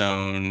stepping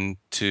stone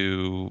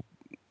to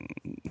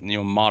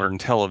modern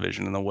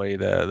television, in the way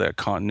that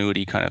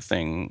continuity kind of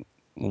thing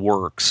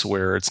works,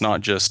 where it's not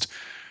just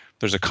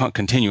there's a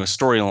continuous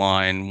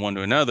storyline one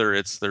to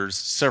another. There's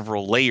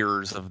several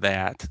layers of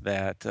that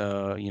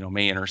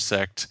may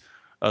intersect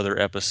other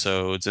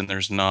episodes, and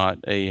there's not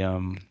a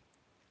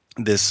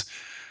this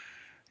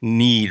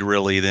need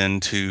really then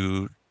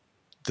to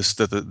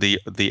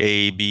the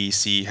A, B,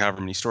 C,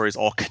 however many stories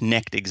all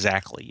connect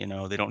exactly.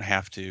 They don't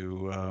have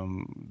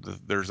to.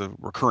 There's a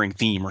recurring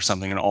theme or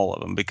something in all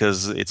of them,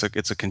 because it's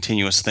a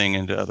continuous thing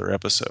into other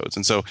episodes.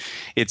 And so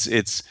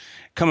it's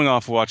coming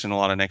off watching a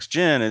lot of Next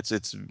Gen.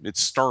 It's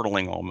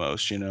startling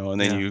almost, and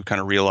then you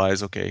kind of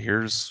realize, okay,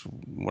 here's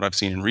what I've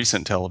seen in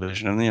recent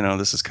television, and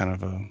this is kind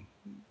of a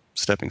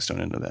stepping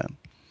stone into that.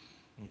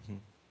 Mm-hmm.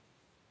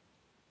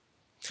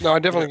 No, I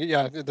definitely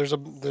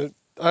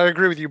I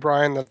agree with you,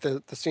 Brian, that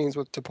the scenes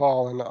with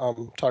T'Pol and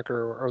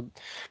Tucker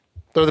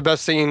they're the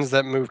best scenes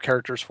that move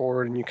characters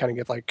forward, and you kind of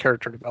get like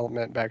character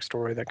development,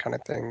 backstory, that kind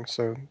of thing.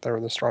 So they were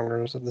the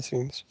strongest of the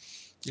scenes.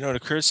 It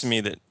occurs to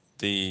me that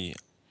the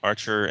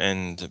Archer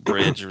and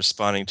Bridge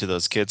responding to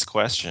those kids'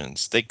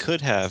 questions, they could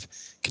have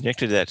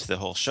connected that to the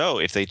whole show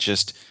if they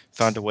just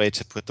found a way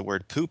to put the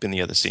word poop in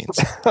the other scenes.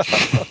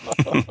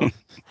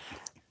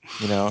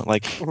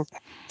 Like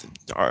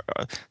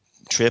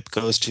Trip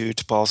goes to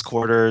T'Pol's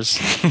quarters.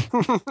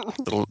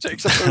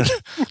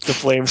 The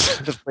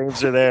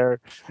flames are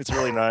there. It's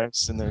really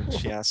nice. And then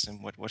she asks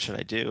him, "What should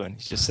I do?" And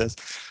he just says,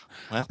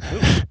 "Well,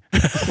 poop."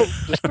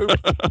 Just poop.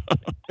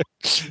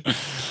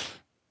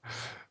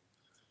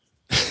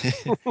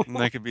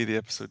 That could be the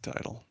episode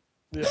title.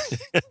 Yeah,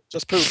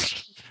 just poop.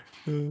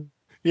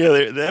 Yeah,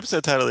 the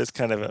episode title is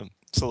kind of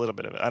It's a little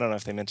bit of it. I don't know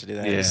if they meant to do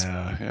that. It's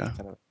Yeah, yeah.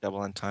 kind of a double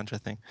entendre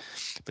thing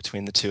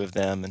between the two of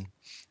them and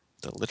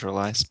the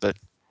literalized. But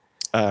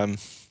some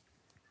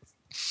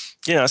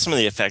of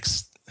the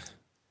effects,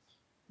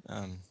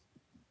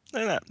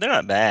 they're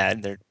not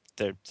bad.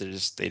 They're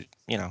just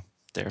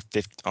they're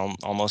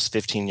almost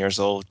 15 years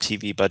old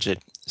TV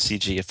budget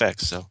CG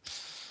effects. So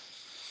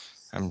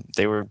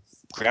they were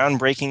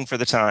groundbreaking for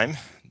the time.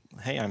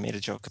 Hey, I made a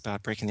joke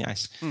about breaking the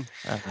ice,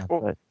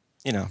 but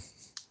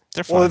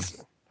they're fun.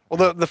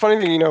 Well, the funny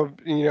thing,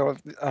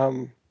 if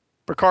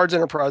Picard's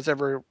Enterprise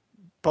ever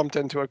bumped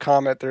into a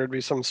comet, there would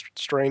be some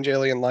strange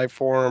alien life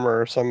form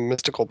or some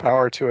mystical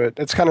power to it.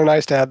 It's kind of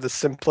nice to have the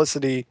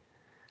simplicity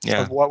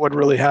of what would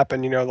really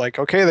happen. Like,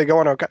 okay, they go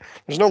on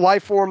there's no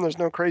life form, there's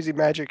no crazy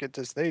magic.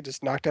 They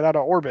just knocked it out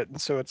of orbit,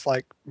 and so it's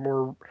like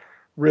more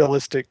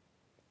realistic.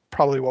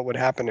 Probably what would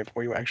happen if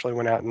we actually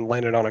went out and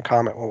landed on a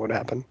comet. What would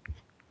happen?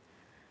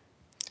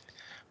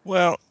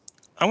 Well,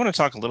 I want to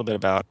talk a little bit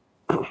about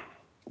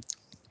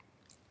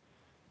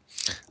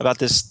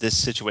this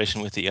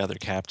situation with the other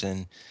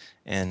captain,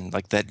 and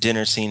like that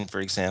dinner scene, for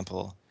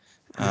example.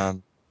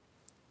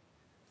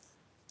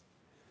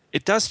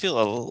 It does feel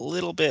a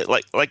little bit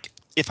like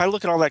if I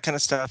look at all that kind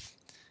of stuff,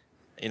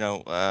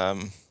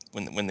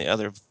 when the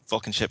other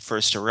Vulcan ship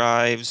first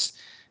arrives,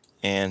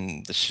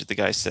 and the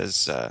guy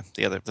says,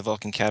 the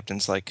Vulcan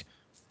captain's like,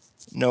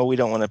 no, we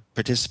don't want to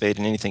participate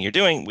in anything you're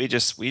doing. We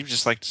just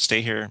like to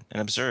stay here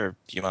and observe.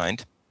 Do you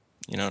mind?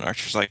 And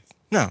Archer's like,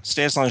 no,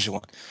 stay as long as you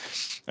want.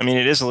 I mean,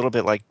 it is a little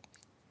bit like,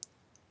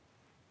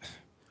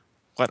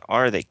 what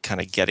are they kind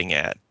of getting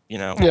at?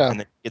 Yeah.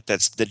 And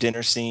that's the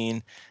dinner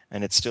scene,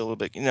 and it's still a little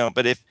bit,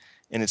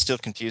 and it's still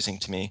confusing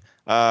to me.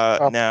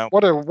 Now,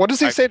 what does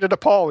he say to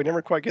DePaul? We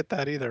never quite get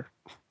that either.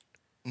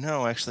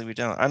 No, actually, we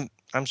don't.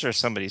 I'm sure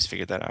somebody's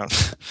figured that out.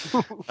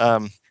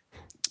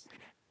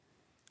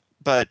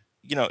 But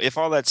if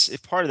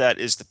part of that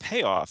is the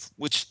payoff,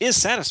 which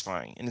is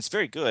satisfying and it's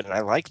very good, and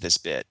I like this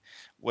bit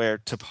where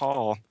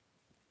T'Pol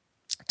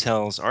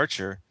tells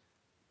Archer,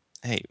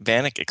 "Hey,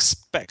 Vanek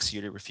expects you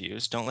to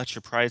refuse. Don't let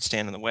your pride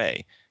stand in the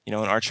way." And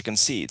Archer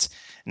concedes.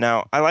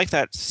 Now, I like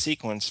that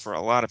sequence for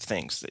a lot of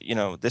things.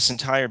 This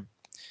entire,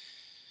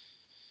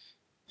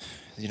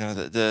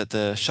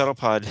 the shuttle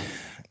pod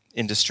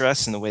in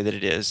distress in the way that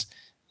it is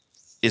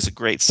a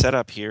great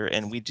setup here,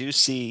 and we do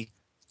see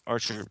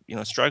Archer,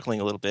 struggling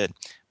a little bit.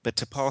 But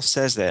T'Pol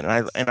says that,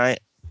 and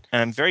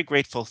I'm very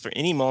grateful for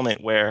any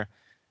moment where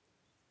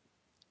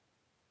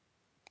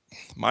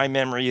my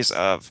memories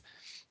of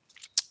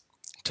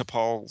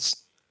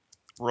T'Pol's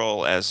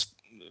role as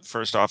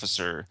first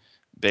officer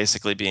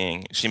basically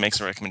being she makes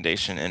a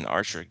recommendation and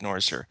Archer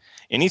ignores her.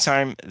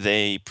 Anytime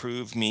they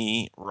prove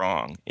me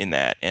wrong in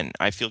that, and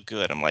I feel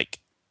good, I'm like,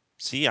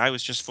 see, I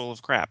was just full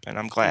of crap, and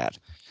I'm glad.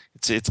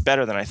 It's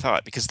better than I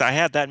thought, because I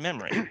had that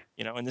memory,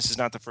 and this is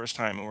not the first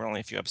time, and we're only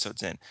a few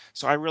episodes in.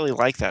 So I really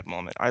like that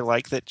moment. I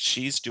like that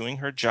she's doing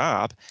her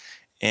job,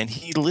 and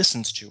he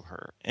listens to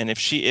her. And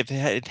if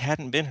it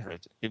hadn't been her,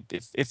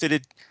 if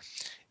it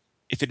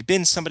had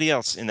been somebody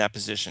else in that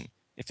position,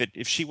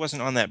 if she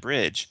wasn't on that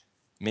bridge,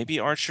 maybe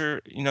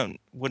Archer,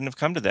 wouldn't have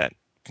come to that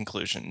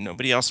conclusion.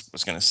 Nobody else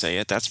was going to say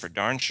it. That's for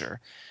darn sure.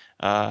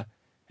 And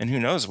who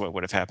knows what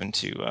would have happened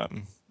to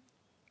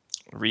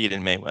Reed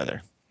and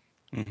Mayweather.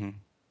 Mm-hmm.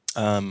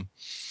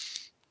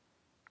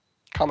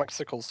 Comic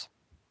sickles.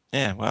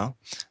 Yeah, well,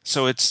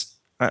 so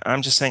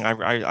I'm just saying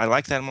I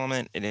like that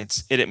moment, and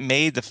it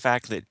made the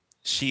fact that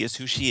she is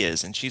who she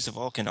is and she's a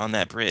Vulcan on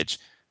that bridge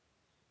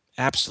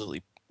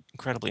absolutely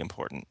incredibly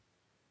important,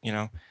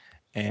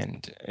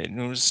 and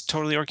it was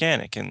totally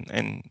organic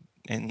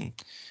and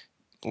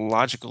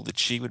logical that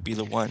she would be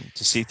the one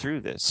to see through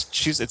this.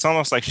 It's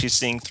almost like she's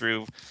seeing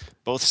through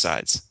both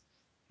sides,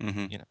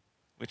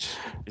 which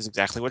is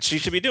exactly what she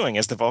should be doing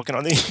as the Vulcan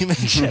on the human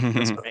ship.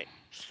 That's great.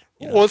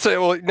 Well,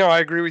 no, I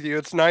agree with you.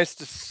 It's nice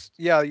to,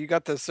 you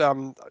got this,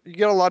 you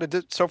get a lot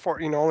of, so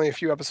far, only a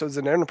few episodes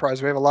in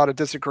Enterprise, we have a lot of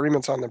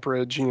disagreements on the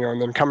bridge,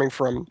 and then coming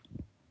from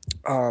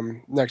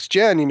Next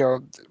Gen,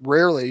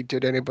 rarely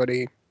did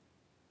anybody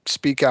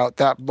speak out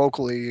that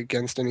vocally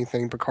against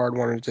anything Picard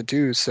wanted to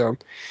do. So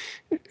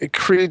it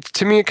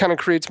kind of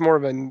creates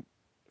probably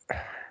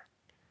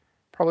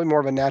more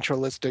of a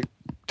naturalistic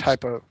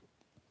type of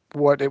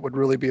what it would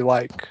really be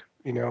like,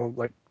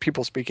 like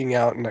people speaking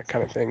out and that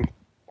kind of thing.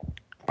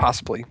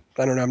 Possibly.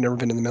 I don't know. I've never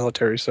been in the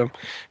military, so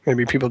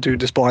maybe people do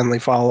just blindly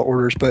follow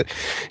orders. But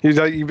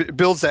it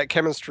builds that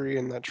chemistry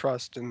and that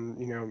trust, and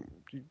you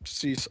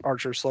see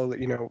Archer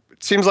slowly.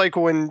 It seems like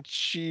when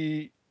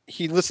he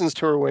listens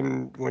to her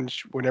when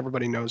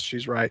everybody knows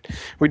she's right.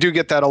 We do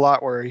get that a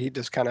lot where he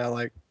just kind of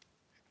like,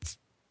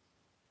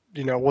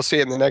 we'll see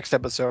it in the next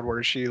episode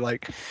where she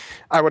like,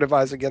 I would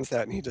advise against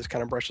that, and he just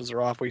kind of brushes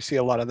her off. We see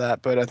a lot of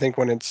that, but I think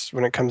when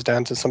it comes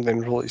down to something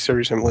really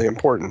serious and really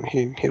important,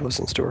 he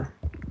listens to her.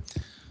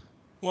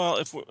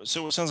 Well,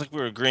 so it sounds like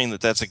we're agreeing that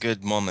that's a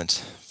good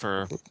moment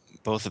for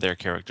both of their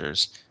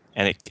characters,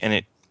 and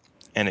it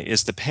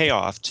is the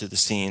payoff to the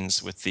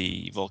scenes with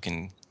the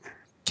Vulcan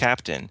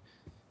captain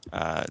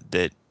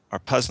that are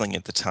puzzling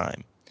at the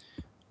time.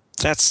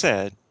 That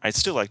said, I'd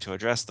still like to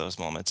address those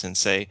moments and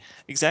say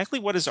exactly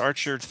what does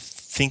Archer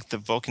think the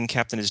Vulcan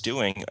captain is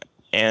doing,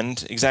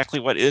 and exactly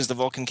what is the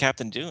Vulcan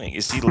captain doing?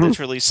 Is he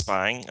literally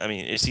spying? I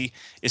mean, is he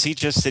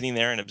just sitting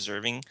there and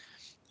observing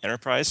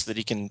Enterprise so that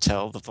he can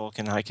tell the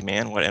Vulcan High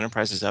Command what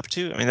Enterprise is up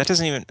to? I mean,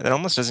 that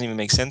almost doesn't even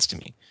make sense to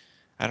me.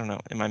 I don't know.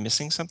 Am I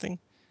missing something?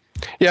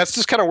 Yeah, it's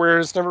just kind of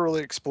weird. It's never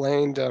really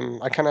explained.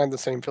 I kind of had the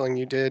same feeling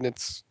you did.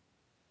 It's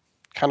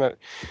kind of,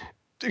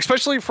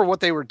 especially for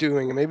what they were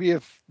doing. Maybe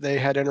if they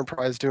had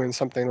Enterprise doing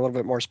something a little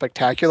bit more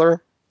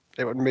spectacular,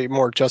 it would be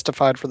more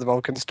justified for the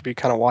Vulcans to be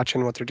kind of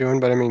watching what they're doing.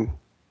 But I mean,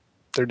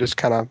 they're just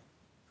kind of,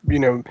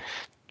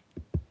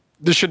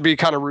 this should be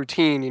kind of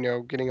routine,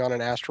 getting on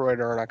an asteroid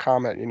or on a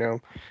comet, in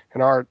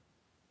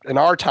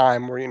our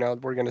time where,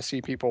 we're going to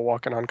see people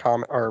walking on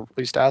comet or at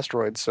least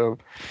asteroids. So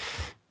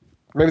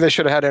maybe they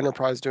should have had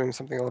Enterprise doing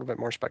something a little bit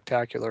more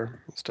spectacular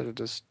instead of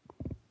just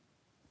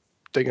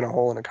digging a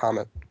hole in a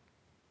comet.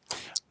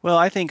 Well,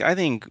 I think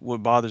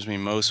what bothers me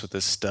most with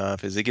this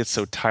stuff is it gets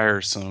so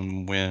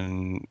tiresome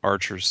when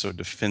Archer's so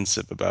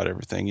defensive about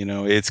everything.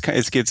 It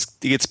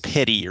gets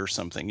petty or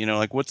something.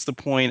 Like what's the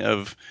point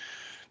of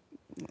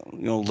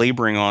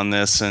laboring on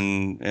this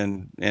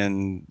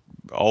and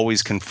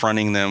always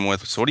confronting them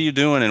with, so what are you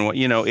doing, and what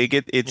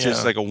it's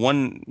just like a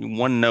one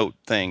note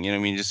thing.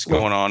 Just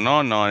going on and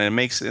on and on, and it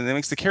makes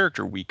the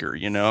character weaker.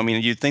 I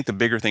mean, you'd think the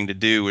bigger thing to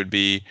do would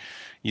be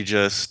you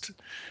just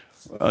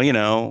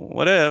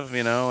whatever,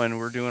 and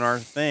we're doing our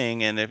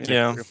thing. And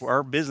if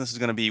our business is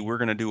going to be, we're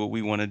going to do what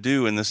we want to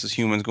do, and this is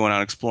humans going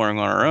out exploring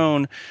on our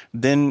own,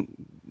 then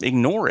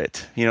ignore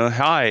it.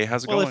 Hi,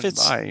 how's it going?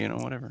 Bye,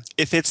 whatever.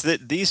 If it's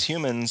that these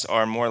humans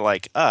are more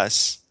like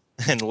us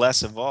and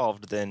less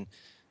evolved than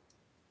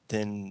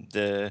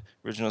the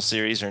original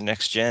series or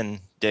next gen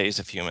days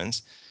of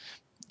humans,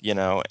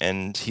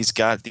 and he's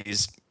got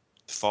these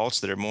faults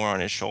that are more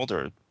on his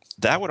shoulder,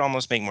 that would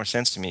almost make more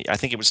sense to me. I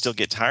think it would still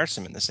get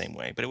tiresome in the same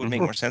way, but it would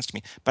make more sense to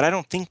me. But I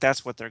don't think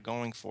that's what they're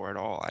going for at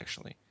all,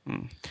 actually.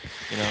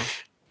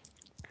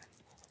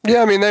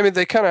 Yeah, I mean, I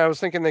was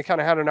thinking they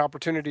kind of had an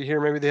opportunity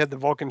here. Maybe they had the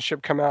Vulcan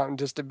ship come out and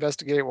just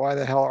investigate why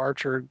the hell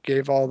Archer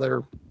gave all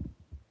their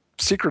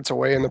secrets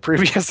away in the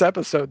previous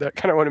episode. That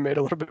kind of would have made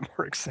a little bit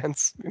more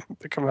sense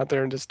to come out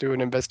there and just do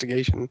an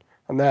investigation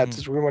on that.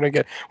 Just, we want to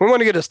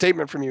get a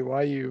statement from you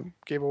why you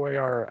gave away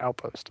our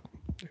outpost.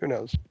 Who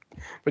knows?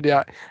 But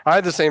yeah, I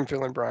had the same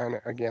feeling,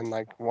 Brian. Again,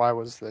 like, why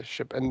was the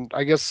ship? And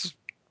I guess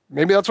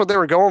maybe that's what they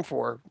were going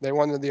for. They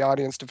wanted the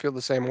audience to feel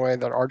the same way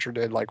that Archer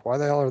did. Like, why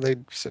the hell are they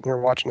sitting here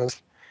watching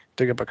us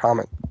dig up a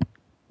comet?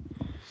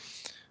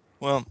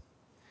 Well,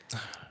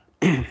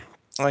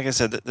 like I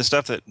said, the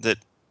stuff that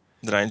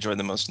I enjoyed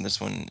the most in this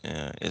one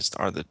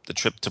are the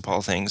trip to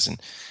Paul things, and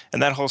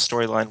that whole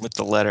storyline with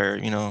the letter,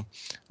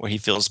 where he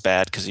feels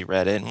bad because he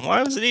read it, and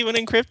why was it even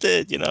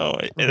encrypted?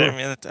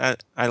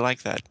 I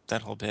like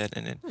that whole bit,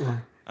 and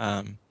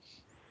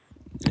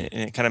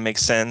it kind of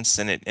makes sense,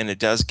 and it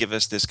does give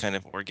us this kind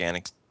of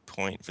organic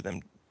point for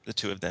them, the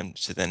two of them,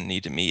 to then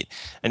need to meet,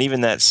 and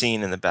even that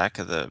scene in the back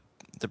of the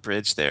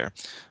bridge there,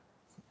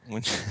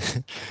 when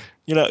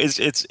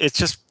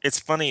it's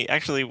funny.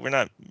 Actually, we're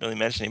not really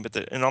mentioning, but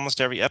in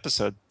almost every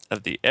episode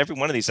of every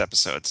one of these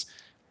episodes,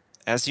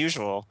 as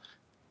usual,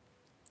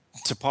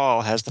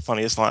 T'Pol has the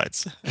funniest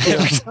lines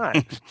every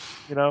time.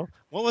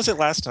 What was it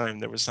last time?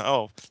 There was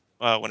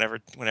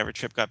whenever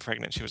Trip got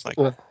pregnant, she was like,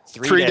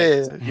 3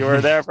 days. You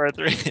were there for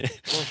 3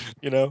 days.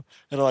 And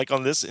like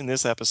in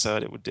this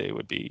episode, it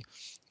would be,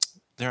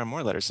 there are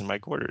more letters in my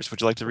quarters. Would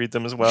you like to read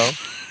them as well?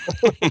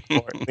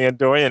 Or the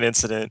Andorian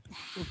incident.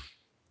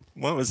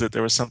 What was it?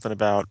 There was something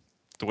about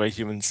the way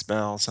humans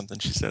smell. Something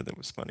she said that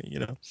was funny.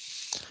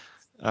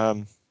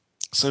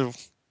 So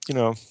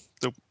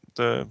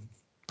the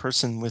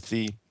person with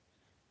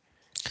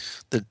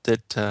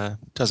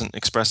that doesn't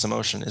express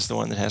emotion is the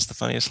one that has the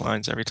funniest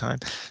lines every time.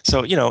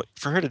 So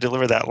for her to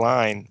deliver that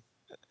line,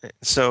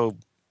 so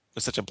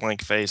with such a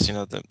blank face,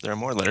 there are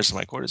more letters in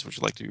my quarters. Would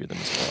you like to read them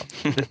as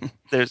well?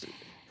 There's,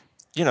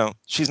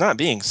 she's not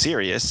being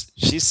serious.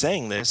 She's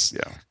saying this,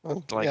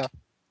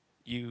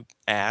 you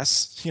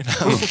ass, Yeah.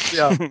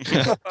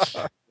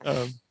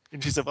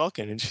 and she's a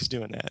Vulcan, and she's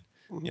doing that,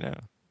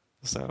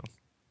 So,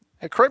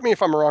 hey, correct me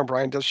if I'm wrong,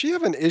 Brian. Does she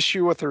have an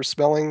issue with her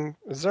smelling?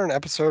 Is there an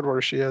episode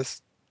where she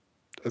has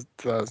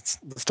the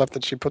stuff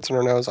that she puts in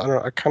her nose? I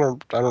don't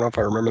know if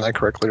I remember that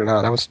correctly or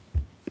not.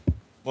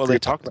 Well, they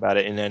talked about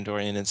it in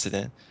Andorian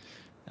Incident,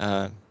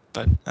 but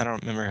I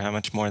don't remember how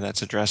much more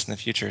that's addressed in the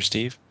future.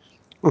 Steve,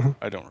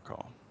 I don't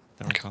recall.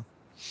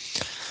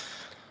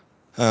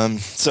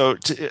 So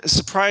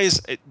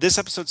this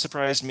episode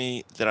surprised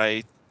me that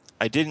I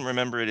didn't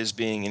remember it as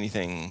being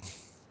anything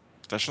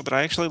special, but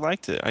I actually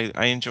liked it.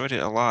 I enjoyed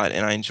it a lot,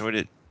 and I enjoyed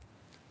it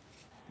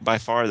by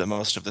far the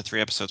most of the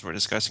 3 episodes we're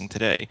discussing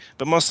today.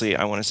 But mostly,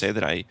 I want to say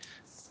that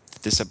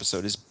this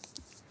episode is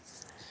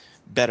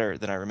better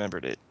than I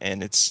remembered it,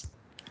 and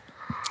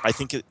I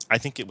think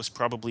it was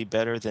probably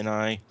better than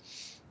I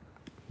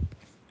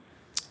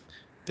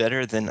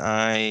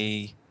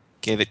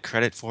gave it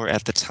credit for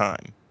at the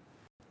time.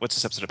 What's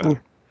this episode about?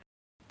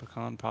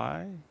 Pecan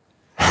pie?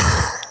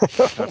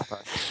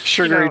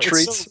 Sugary It's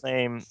treats. so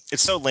lame.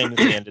 It's so lame that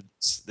they ended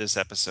this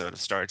episode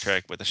of Star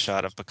Trek with a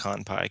shot of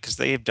pecan pie because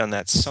they've done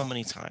that so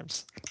many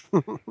times.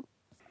 We're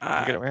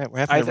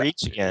having to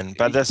reach again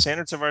by the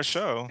standards of our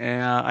show.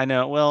 Yeah, I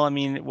know. Well, I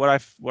mean, what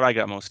I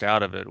got most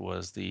out of it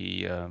was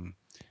the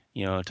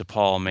to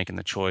Paul making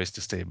the choice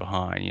to stay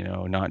behind,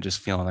 not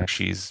just feeling like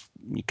she's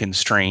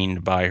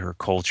constrained by her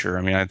culture.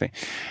 I mean, I think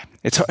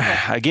it's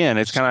again,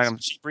 it's kind of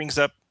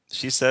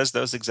she says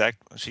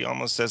she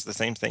almost says the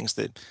same things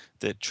that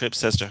Trip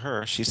says to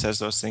her. She says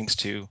those things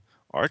to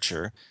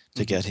Archer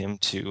to get him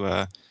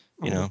to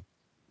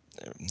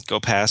go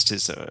past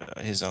his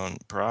own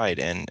pride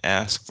and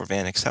ask for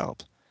Vanek's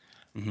help.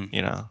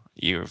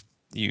 You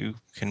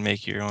can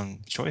make your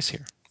own choice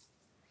here.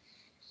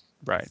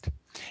 Right.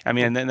 I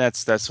mean, and then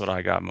that's what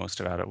I got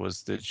most about it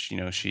was that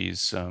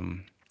she's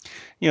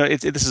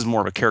this is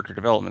more of a character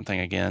development thing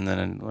again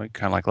than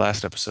kind of like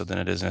last episode than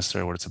it is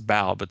necessarily what it's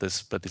about. But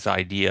this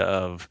idea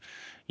of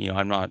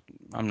I'm not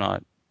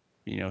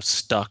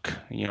stuck.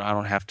 I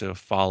don't have to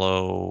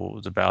follow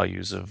the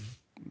values of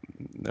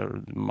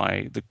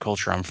the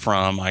culture I'm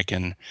from. I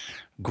can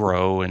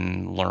grow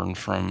and learn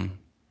from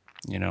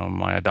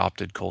my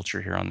adopted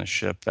culture here on the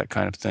ship, that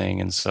kind of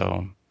thing. And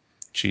so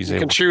you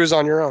can choose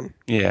on your own.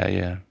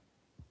 Yeah.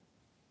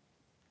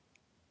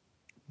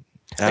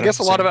 I guess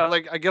a lot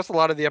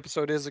of the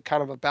episode is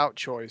kind of about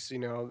choice.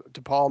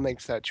 T'Pol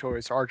makes that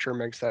choice. Archer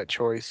makes that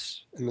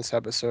choice in this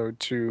episode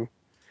to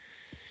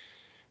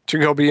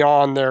go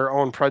beyond their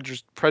own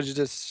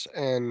prejudice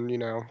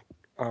and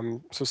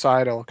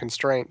societal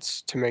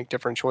constraints to make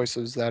different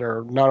choices that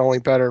are not only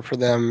better for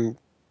them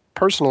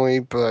personally,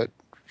 but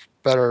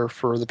better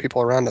for the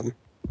people around them.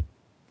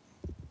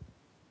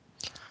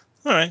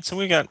 All right, so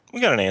we got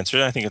an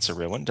answer. I think it's a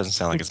real one. Doesn't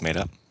sound like it's made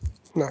up.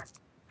 No.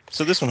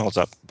 So this one holds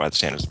up by the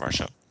standards of our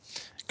show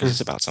because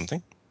it's about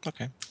something.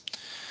 Okay. All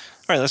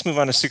right, let's move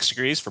on to 6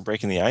 Degrees for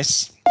Breaking the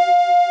Ice.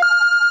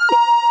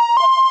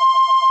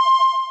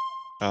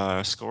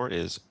 Score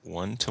is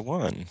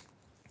 1-1.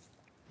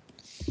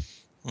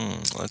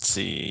 Let's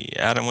see.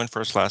 Adam went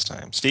first last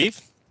time.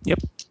 Steve? Yep.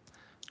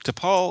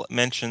 T'Pol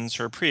mentions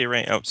her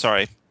prearranged... Oh,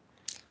 sorry.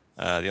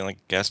 The only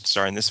guest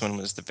star in this one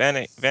was the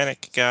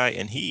Vanek guy,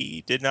 and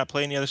he did not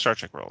play any other Star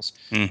Trek roles.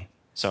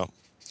 So,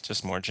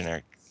 just more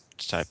generic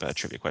type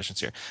trivia questions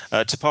here.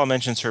 T'Pol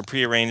mentions her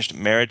prearranged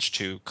marriage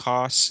to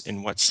Koss.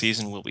 In what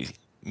season will we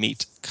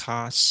meet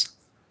Koss?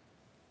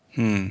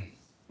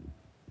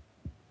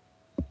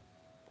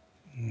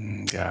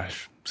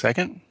 Gosh.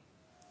 Second?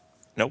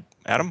 Nope.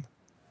 Adam?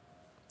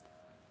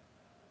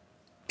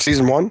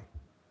 Season 1?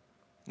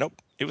 Nope.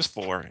 It was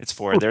 4. It's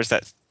 4. There's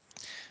that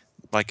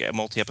like a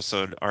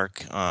multi-episode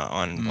arc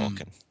on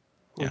Vulcan.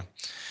 Yeah.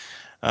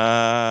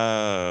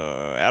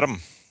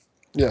 Adam?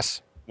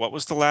 Yes. What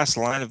was the last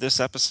line of this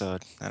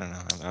episode? I don't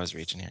know. I was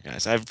reaching here,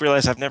 guys. I've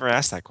realized I've never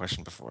asked that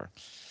question before.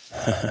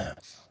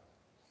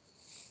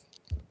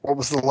 What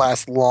was the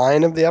last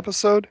line of the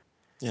episode?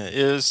 Yeah,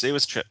 it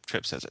was Trip.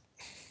 Trip says it.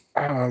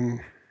 I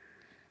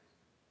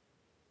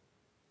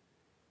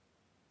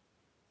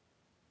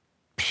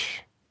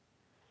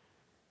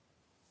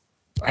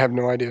have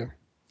no idea.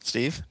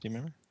 Steve, do you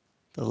remember?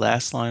 The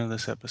last line of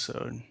this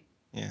episode.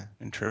 Yeah.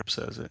 And Trip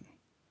says it.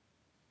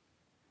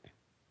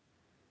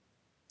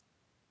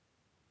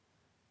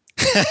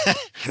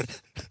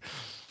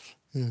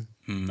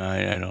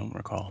 I don't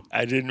recall.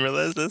 I didn't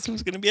realize this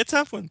was going to be a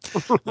tough one.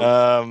 Because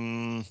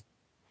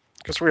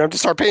we're going to have to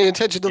start paying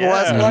attention to the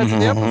last lines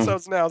of the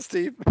episodes now,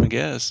 Steve. I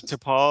guess.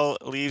 T'Pol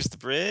leaves the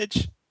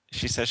bridge.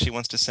 She says she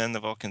wants to send the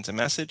Vulcans a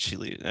message.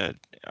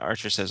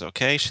 Archer says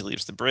okay. She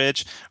leaves the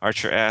bridge.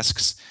 Archer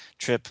asks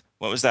Trip,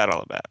 what was that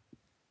all about?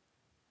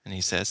 And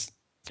he says,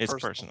 it's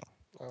personal.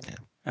 Oh. Yeah.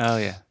 Oh,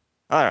 yeah.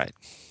 All right.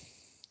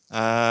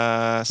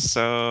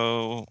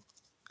 So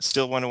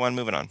still 1-1,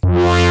 moving on.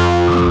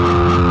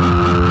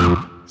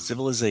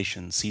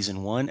 Civilization,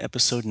 Season 1,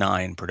 Episode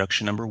 9,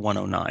 Production Number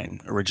 109.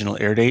 Original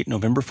air date,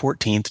 November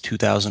 14th,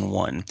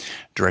 2001.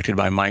 Directed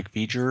by Mike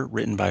Veiger,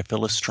 written by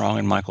Phyllis Strong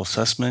and Michael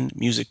Sussman.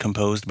 Music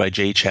composed by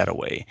Jay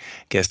Chataway.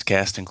 Guest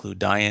cast include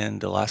Diane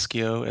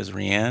Delascio as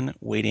Rianne,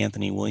 Wade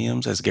Anthony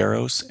Williams as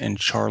Garros, and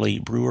Charlie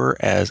Brewer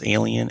as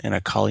Alien and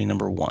Akali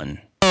Number 1.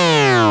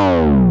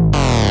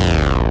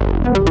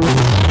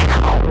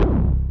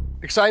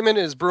 Excitement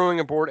is brewing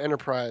aboard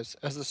Enterprise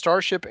as the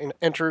starship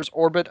enters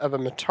orbit of a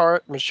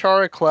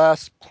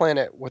Machara-class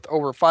planet with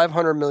over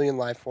 500 million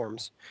life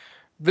forms.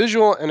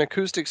 Visual and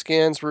acoustic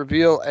scans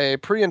reveal a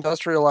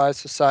pre-industrialized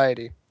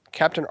society.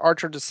 Captain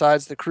Archer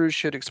decides the crew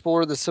should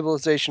explore the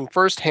civilization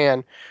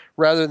firsthand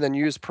rather than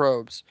use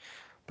probes.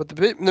 But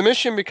the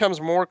mission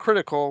becomes more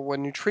critical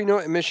when neutrino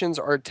emissions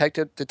are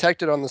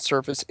detected on the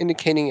surface,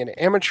 indicating an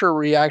amateur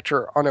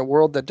reactor on a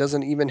world that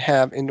doesn't even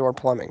have indoor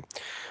plumbing.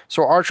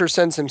 So Archer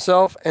sends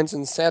himself,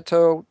 Ensign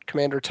Sato,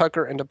 Commander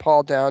Tucker, and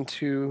T'Pol down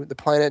to the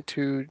planet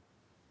to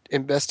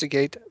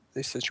investigate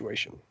the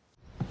situation.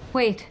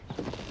 Wait.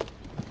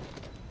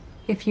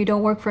 If you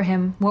don't work for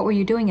him, what were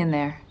you doing in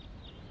there?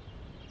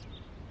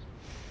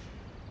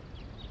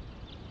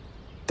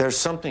 There's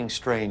something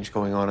strange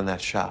going on in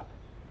that shop.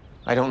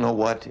 I don't know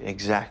what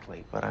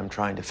exactly, but I'm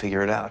trying to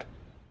figure it out.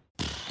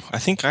 I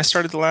think I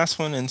started the last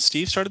one and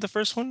Steve started the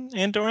first one,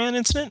 Andorian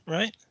Incident,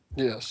 right?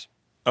 Yes.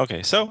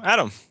 Okay, so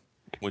Adam,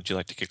 would you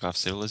like to kick off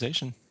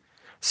Civilization?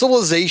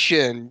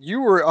 Civilization.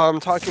 You were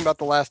talking about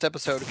the last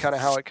episode, kind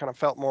of how it kind of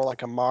felt more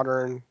like a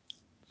modern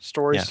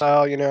story Yeah.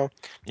 style. You know,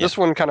 Yeah. this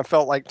one kind of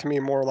felt like to me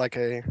more like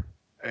a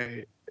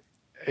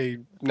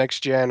next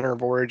gen or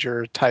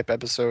Voyager type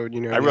episode.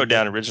 You know, I wrote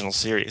down original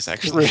series,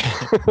 actually.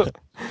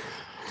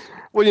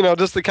 Well, you know,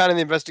 just the kind of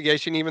the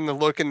investigation, even the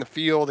look and the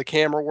feel, the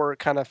camera work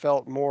kind of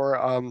felt more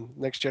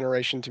next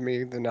generation to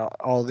me than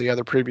all the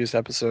other previous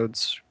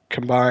episodes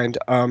combined.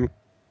 And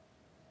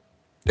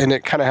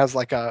it kind of has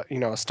like a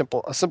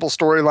simple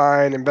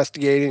storyline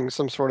investigating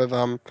some sort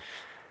of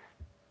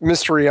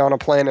mystery on a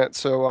planet.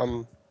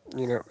 So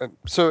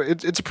so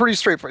it's a pretty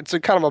straightforward. It's a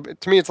kind of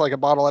to me it's like a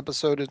bottle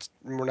episode.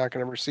 We're not going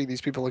to ever see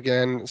these people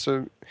again.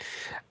 So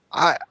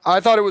I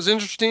thought it was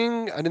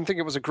interesting. I didn't think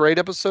it was a great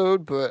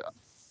episode, but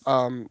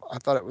I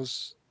thought it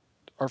was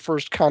our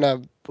first kind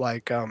of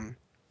like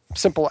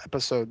simple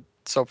episode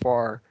so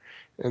far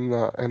in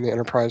the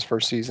Enterprise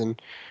first season,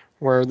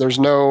 where there's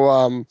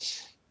no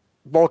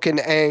Vulcan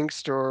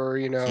angst or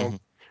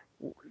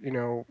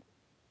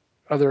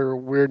other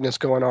weirdness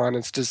going on.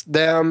 It's just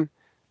them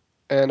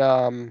and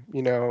a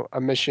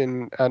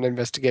mission, an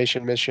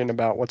investigation mission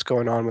about what's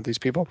going on with these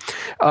people.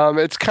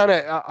 It's kind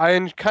of I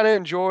kind of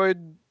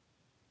enjoyed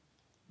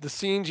the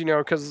scenes,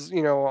 because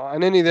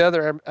on any of the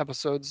other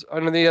episodes,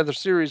 on any other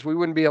series, we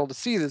wouldn't be able to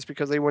see this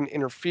because they wouldn't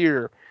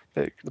interfere.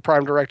 The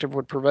Prime Directive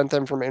would prevent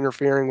them from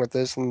interfering with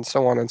this, and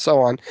so on and so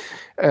on.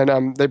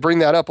 And they bring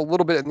that up a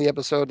little bit in the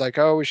episode, like,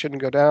 oh, we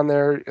shouldn't go down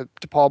there.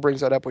 Paul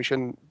brings that up. We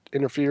shouldn't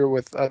interfere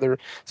with other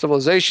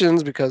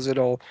civilizations because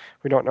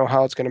we don't know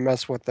how it's going to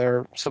mess with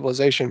their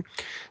civilization.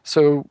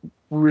 So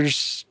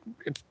it's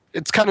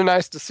kind of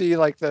nice to see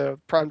like the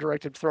Prime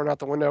Directive thrown out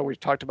the window. We've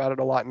talked about it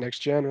a lot in Next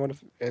Gen,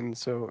 and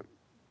so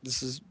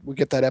we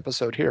get that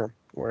episode here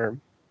where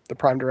the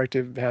Prime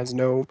Directive has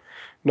no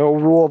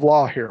rule of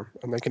law here,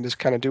 and they can just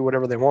kind of do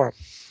whatever they want.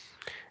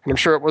 And I'm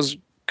sure it was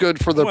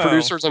good for the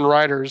producers and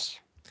writers.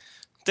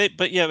 But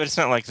it's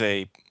not like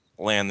they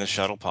land the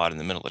shuttle pod in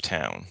the middle of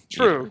town.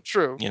 True.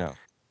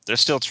 They're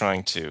still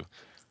trying to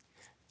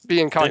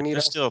be incognito.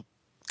 They're still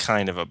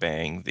kind of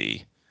obeying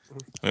the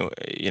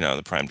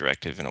Prime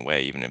Directive in a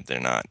way, even if they're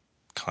not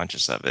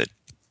conscious of it.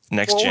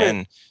 Next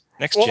Gen.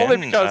 Only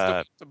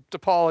because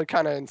DePaul had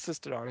kind of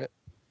insisted on it.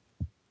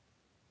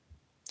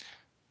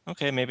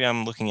 Okay, maybe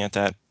I'm looking at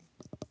that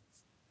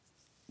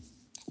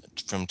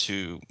from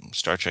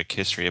Star Trek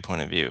history a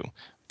point of view,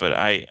 but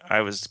I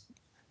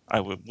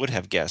would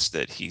have guessed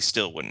that he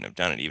still wouldn't have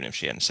done it even if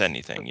she hadn't said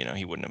anything.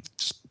 He wouldn't have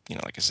just,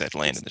 like I said,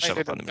 landed the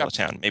shuttle pod in the middle of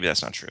town. Maybe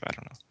that's not true. I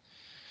don't know.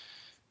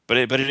 But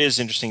it is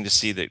interesting to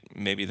see that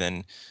maybe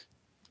then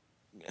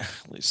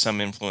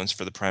some influence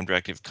for the Prime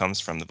Directive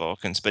comes from the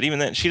Vulcans. But even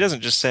then, she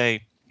doesn't just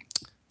say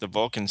the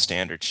Vulcan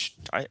standard.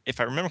 If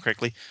I remember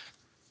correctly,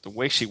 the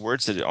way she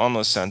words it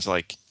almost sounds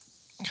like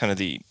kind of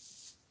the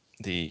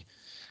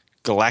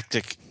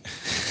galactic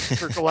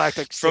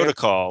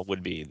protocol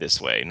would be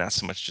this way. Not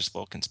so much just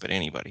Vulcans, but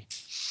anybody.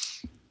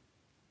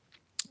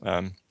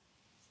 But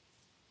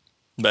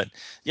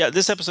yeah,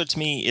 this episode to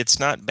me, it's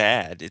not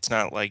bad. It's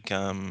not like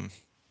 2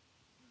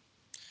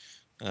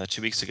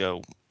 weeks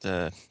ago.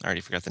 I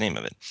already forgot the name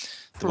of it.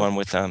 The one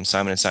with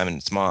Simon and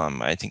Simon's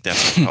mom. I think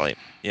that's probably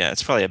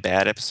it's probably a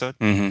bad episode.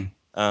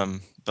 Mm-hmm.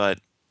 But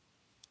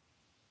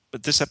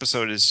this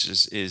episode is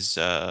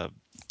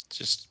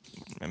just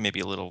maybe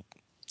a little,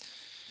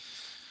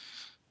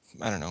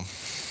 I don't know,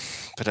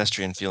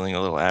 pedestrian, feeling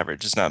a little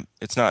average. It's not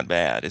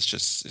bad.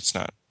 It's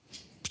not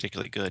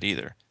particularly good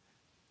either.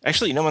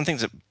 Actually, here's one thing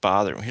that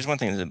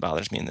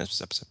bothers me in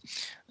this episode.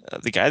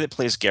 The guy that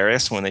plays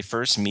Garrus, when they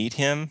first meet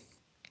him,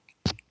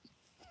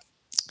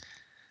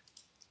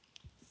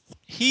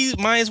 he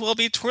might as well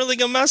be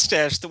twirling a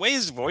mustache. The way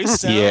his voice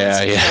sounds.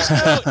 Yeah.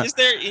 Is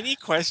there any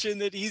question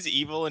that he's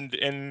evil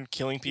and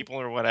killing people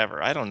or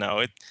whatever? I don't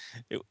know.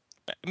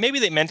 Maybe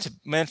they meant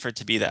for it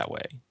to be that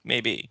way.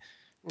 Maybe,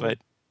 but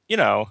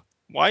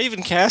why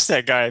even cast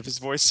that guy if his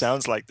voice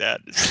sounds like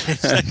that?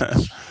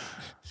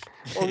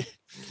 Well,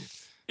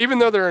 even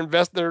though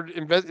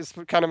it's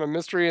kind of a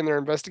mystery and they're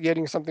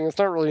investigating something, it's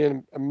not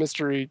really a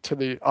mystery to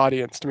the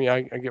audience. To me,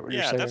 I get what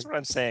you're saying. Yeah, that's what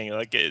I'm saying.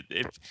 Like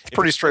it's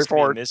pretty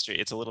straightforward. Mystery.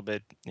 It's a little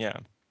bit,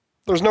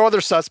 There's no other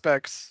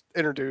suspects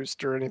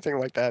introduced or anything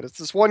like that. It's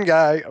this one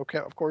guy. Okay,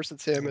 of course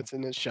it's him. It's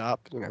in his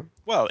shop.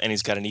 Well, and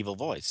he's got an evil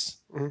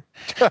voice. Mm-hmm.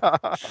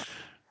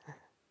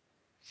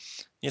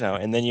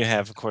 And then you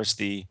have, of course,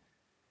 the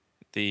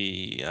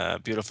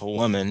beautiful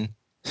woman.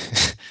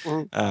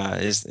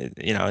 Mm-hmm.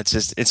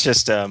 It's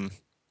just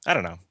I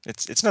don't know.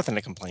 It's nothing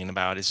to complain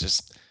about. It's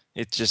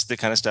just the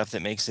kind of stuff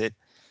that makes it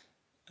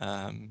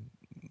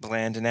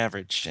bland and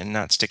average and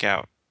not stick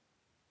out.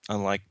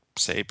 Unlike,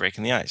 say,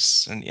 Breaking the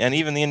Ice and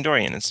even the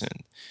Andorian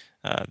Incident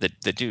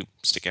that do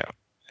stick out,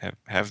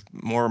 have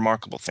more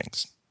remarkable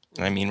things.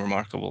 And I mean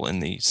remarkable in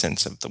the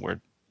sense of the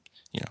word,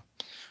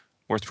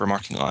 worth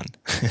remarking on.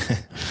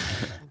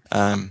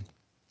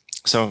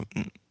 So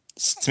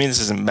to me,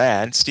 this isn't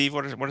bad. Steve,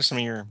 what are some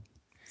of your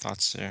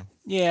thoughts there?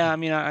 Yeah, I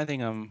mean, I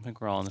think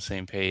we're all on the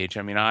same page.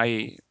 I mean,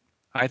 I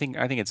think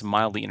it's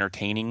mildly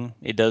entertaining.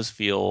 It does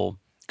feel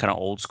kind of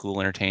old school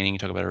entertaining. You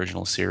talk about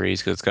original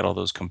series because it's got all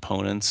those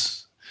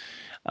components.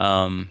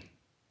 Um,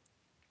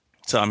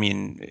 so I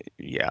mean,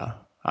 yeah,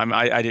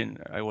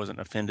 I wasn't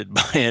offended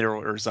by it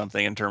or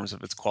something in terms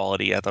of its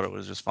quality. I thought it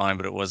was just fine,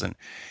 but it wasn't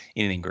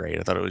anything great.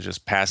 I thought it was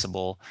just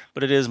passable,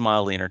 but it is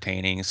mildly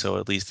entertaining. So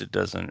at least it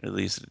doesn't. At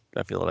least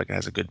I feel like it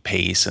has a good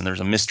pace, and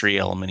there's a mystery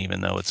element, even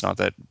though it's not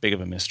that big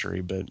of a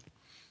mystery. But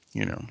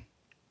you know,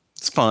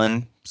 it's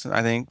fun.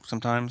 I think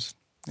sometimes.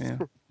 Yeah.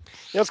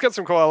 Yeah, it's got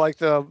some cool. I like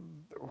the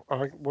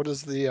what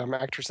is the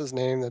actress's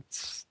name?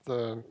 That's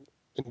the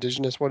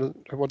indigenous.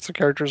 What's the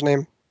character's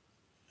name?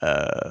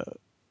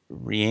 Rianne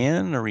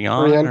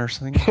Rianne? or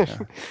something. Yeah.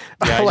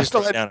 Yeah, I like just the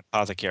write line- down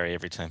apothecary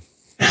every time.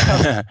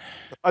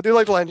 I do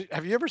like the line.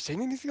 Have you ever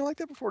seen anything like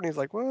that before? And he's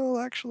like, well,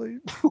 actually.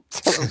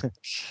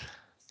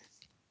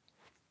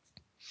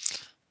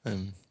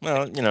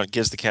 Well, it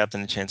gives the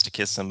captain a chance to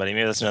kiss somebody.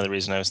 Maybe that's another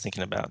reason I was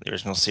thinking about the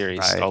original series.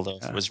 Right, Although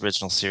if yeah. it was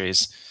original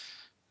series,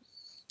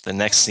 the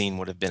next scene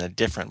would have been a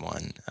different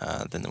one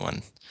than the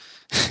one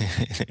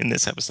in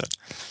this episode.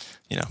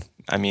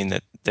 I mean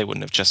that they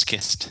wouldn't have just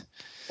kissed.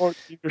 Well,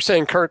 you're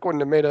saying Kirk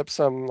wouldn't have made up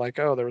some like,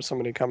 oh, there was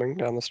somebody coming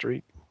down the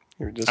street.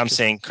 I'm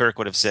saying Kirk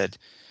would have said,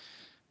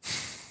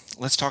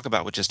 "Let's talk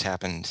about what just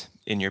happened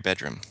in your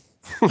bedroom."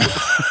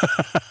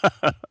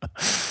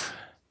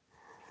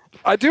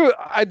 I do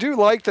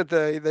like that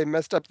they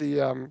messed up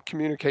the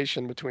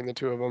communication between the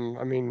two of them.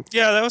 I mean,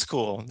 Yeah, that was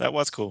cool. That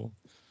was cool.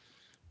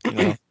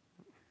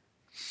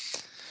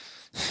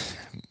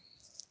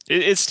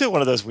 It's still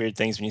one of those weird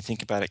things when you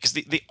think about it, because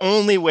the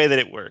only way that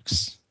it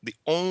works,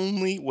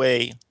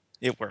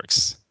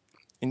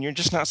 and you're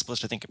just not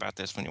supposed to think about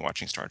this when you're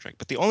watching Star Trek,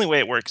 but the only way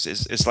it works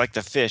is like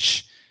the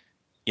fish,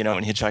 in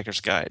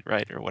Hitchhiker's Guide,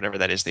 right, or whatever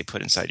that is they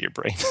put inside your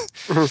brain,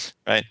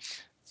 right?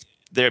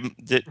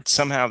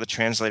 Somehow the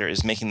translator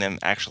is making them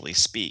actually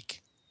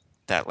speak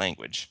that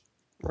language,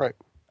 right.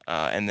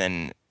 and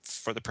then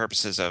for the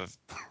purposes of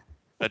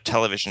a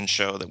television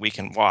show that we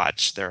can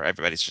watch,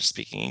 everybody's just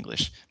speaking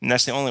English, and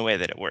that's the only way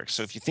that it works.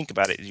 So if you think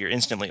about it, you're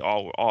instantly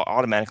all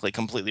automatically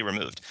completely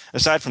removed.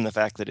 Aside from the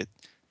fact that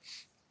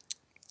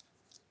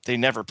they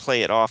never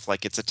play it off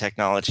like it's a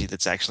technology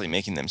that's actually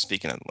making them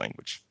speak another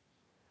language.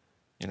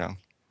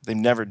 They've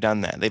never done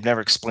that. They've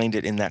never explained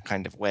it in that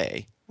kind of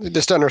way. They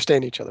just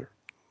understand each other.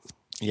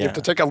 Yeah. You have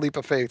to take a leap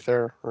of faith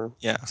there, or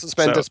Yeah.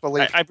 suspend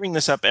disbelief. I bring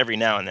this up every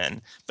now and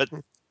then, but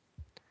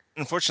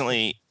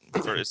unfortunately,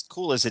 for as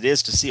cool as it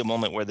is to see a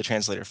moment where the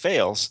translator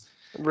fails,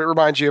 It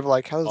reminds you of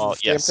like, how does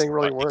this damn thing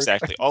really work?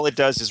 Exactly. All it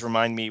does is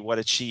remind me what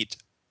a cheat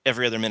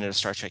every other minute of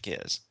Star Trek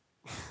is.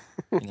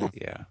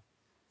 Yeah.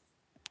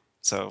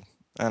 So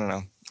I don't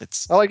know.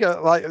 I like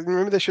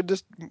maybe they should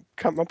just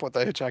come up with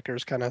the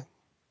hitchhikers kind of.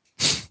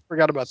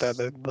 Forgot about that.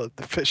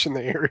 The fish in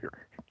the area.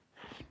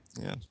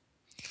 Yeah.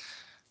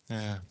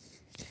 Yeah.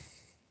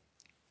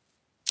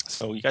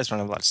 So you guys don't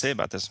have a lot to say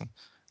about this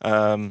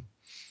one.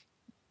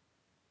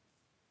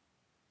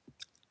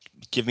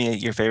 Give me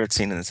your favorite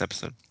scene in this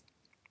episode.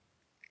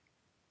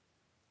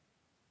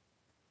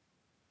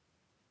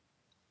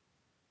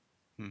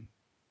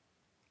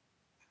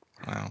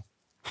 Wow.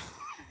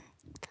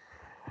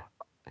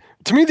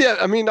 To me,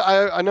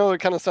 I know it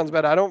kind of sounds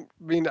bad.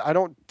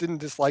 Didn't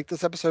dislike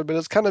this episode, but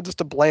it's kind of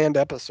just a bland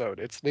episode.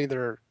 It's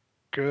neither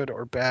good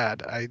or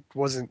bad. I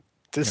wasn't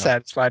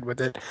dissatisfied with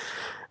it.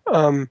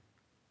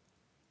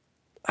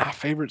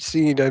 Favorite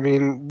scene. I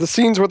mean, the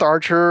scenes with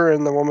Archer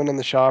and the woman in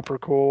the shop are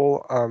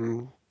cool.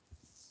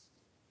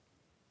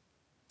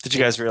 Did you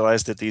guys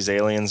realize that these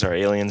aliens are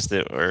aliens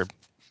that were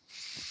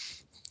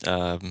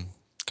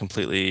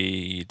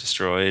completely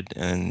destroyed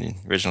in the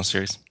original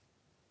series?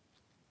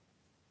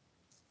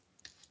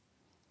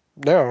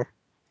 No.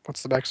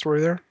 What's the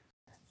backstory there?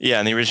 Yeah,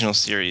 in the original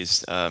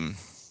series, in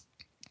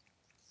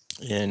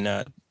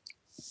the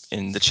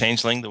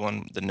Changeling,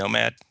 the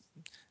Nomad,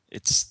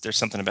 there's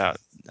something about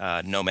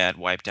Nomad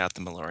wiped out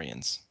the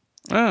Malorians.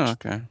 Oh,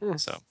 okay.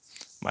 So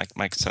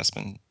Mike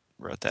Sussman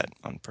wrote that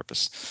on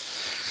purpose.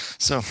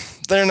 So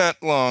they're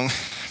not long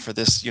for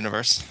this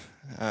universe.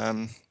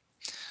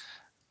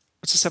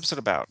 What's this episode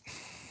about?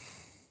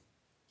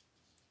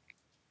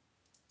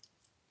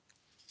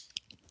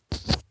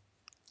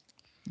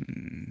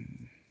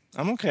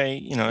 I'm okay.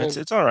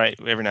 It's all right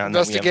every now and then.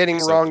 Investigating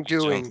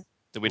wrongdoing.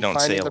 That we don't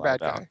say a the lot bad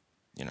about. guy.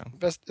 You know.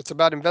 It's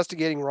about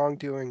investigating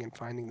wrongdoing and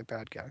finding the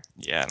bad guy.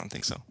 Yeah, I don't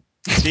think so.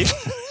 Steve?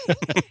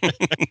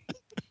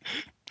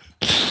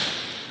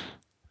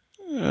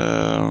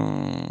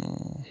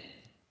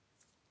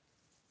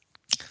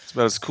 It's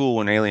about as cool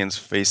when aliens'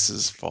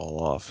 faces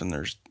fall off and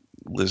there's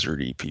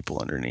lizardy people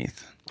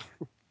underneath.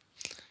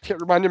 It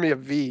reminded me of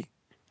V.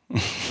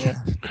 Yeah.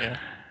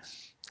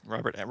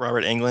 Robert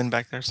Englund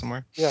back there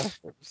somewhere. Yeah,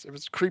 it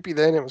was creepy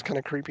then. It was kind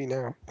of creepy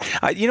now.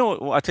 I'll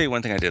tell you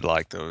one thing I did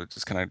like, though,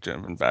 just kind of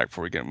jumping back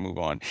before we move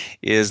on,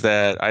 is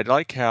that I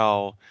like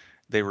how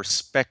they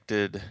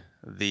respected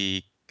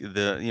the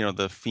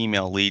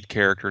female lead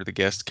character, the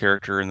guest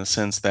character, in the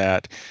sense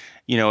that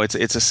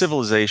it's a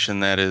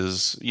civilization that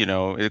is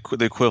the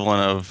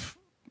equivalent of,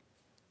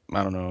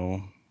 I don't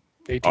know,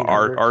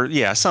 1800.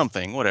 yeah,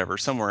 something, whatever,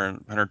 somewhere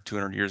 100,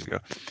 200 years ago.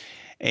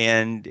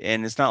 And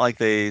it's not like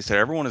they said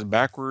everyone is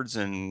backwards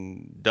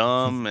and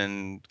dumb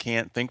and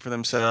can't think for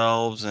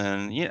themselves.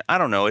 And I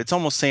don't know. It's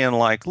almost saying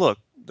like, look,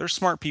 there's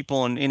smart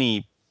people in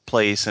any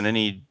place and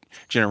any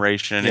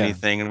generation and Yeah.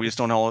 anything, and we just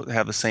don't all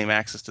have the same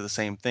access to the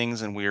same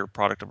things, and we are a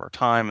product of our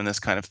time and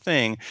this kind of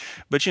thing.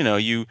 But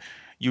you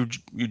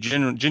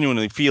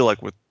genuinely feel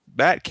like with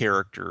that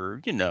character,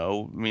 I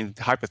mean,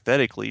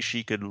 hypothetically,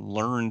 she could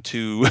learn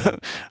to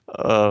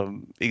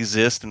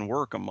exist and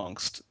work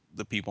amongst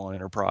the people on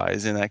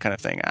Enterprise and that kind of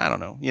thing. I don't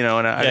know, and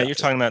Yeah, you're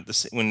talking about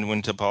this when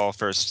T'Pol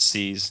first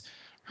sees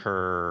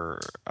her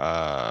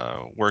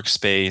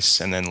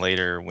workspace, and then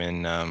later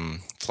when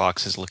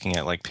Phlox is looking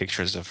at like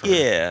pictures of her.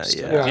 Yeah,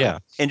 stuff. yeah. Yeah.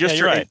 And just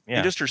you're her, right.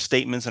 and just her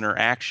statements and her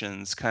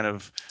actions, kind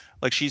of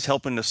like she's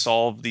helping to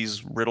solve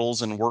these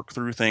riddles and work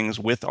through things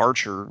with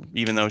Archer,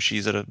 even though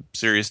she's at a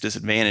serious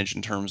disadvantage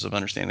in terms of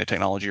understanding the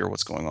technology or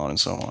what's going on and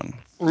so on.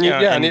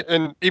 Yeah, and-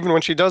 and even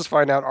when she does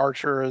find out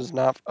Archer is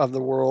not of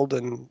the world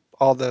and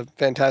all the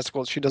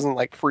fantastical, she doesn't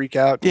like freak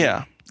out.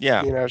 Yeah.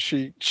 Yeah,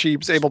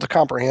 She's able to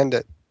comprehend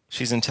it.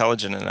 she's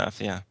intelligent enough.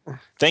 Yeah.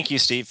 Thank you,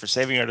 Steve, for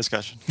saving our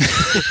discussion.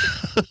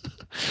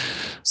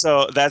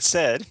 So that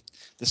said,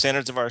 the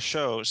standards of our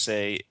show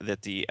say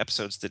that the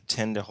episodes that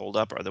tend to hold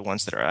up are the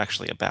ones that are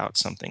actually about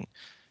something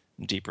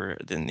deeper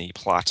than the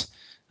plot,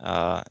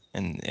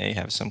 and they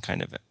have some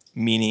kind of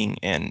meaning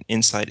and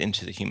insight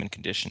into the human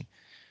condition.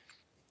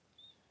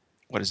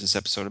 What is this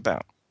episode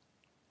about?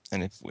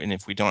 And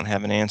if we don't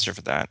have an answer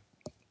for that,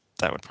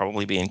 that would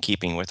probably be in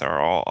keeping with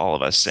all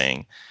of us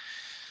saying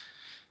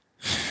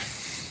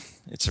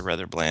it's a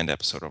rather bland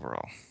episode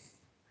overall.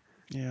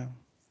 Yeah.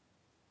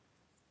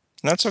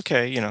 And that's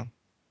okay,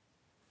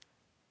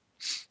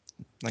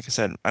 Like I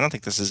said, I don't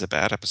think this is a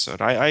bad episode.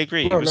 I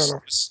agree. No,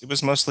 No. It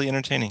was mostly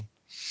entertaining.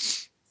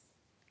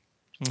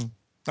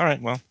 All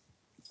right, well.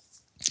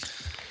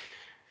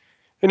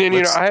 And then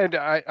Let's-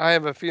 I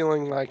have a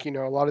feeling like a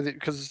lot of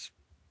because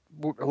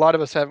a lot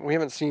of us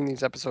haven't seen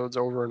these episodes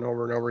over and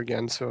over and over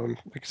again. So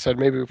like I said,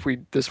 maybe if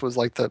this was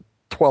like the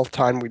 12th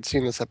time we'd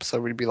seen this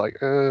episode, we'd be like,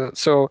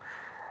 So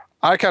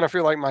I kind of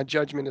feel like my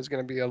judgment is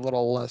going to be a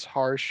little less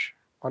harsh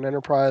on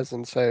Enterprise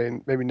and say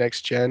maybe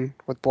next gen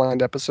with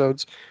bland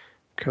episodes,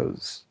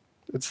 because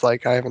it's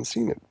like I haven't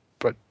seen it,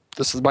 but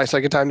this is my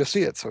second time to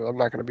see it, so I'm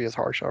not going to be as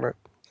harsh on it.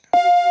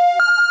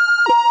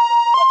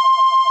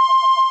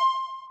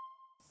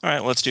 All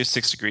right, let's do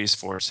 6 Degrees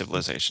for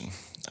Civilization.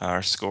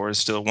 Our score is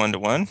still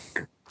 1-1.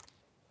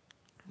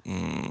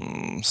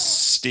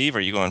 Steve,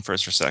 are you going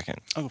first or second?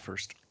 I'll go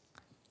first.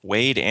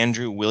 Wade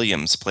Andrew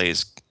Williams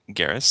plays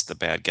Garrus, the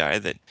bad guy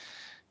that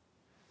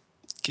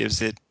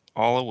gives it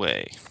all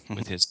away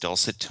with his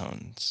dulcet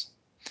tones.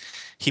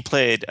 He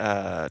played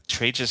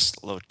Tragus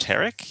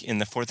Loteric in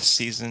the 4th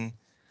season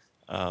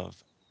of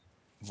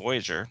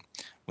Voyager,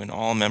 when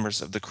all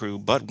members of the crew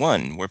but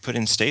one were put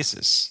in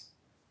stasis.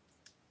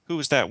 Who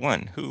was that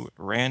one? Who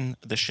ran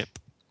the ship?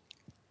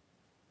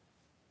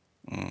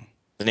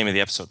 The name of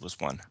the episode was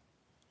One,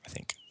 I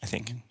think. Is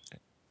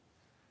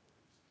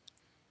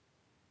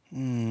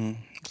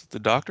it the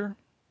Doctor?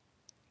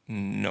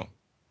 No.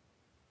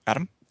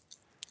 Adam?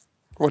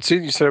 What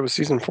season? You said it was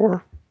season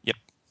 4? Yep.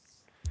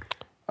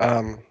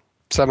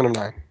 7 of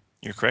 9.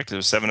 You're correct. It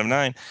was 7 of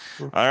 9.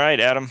 All right,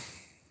 Adam.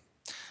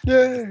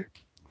 Yay!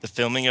 The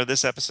filming of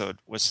this episode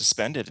was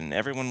suspended and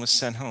everyone was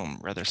sent home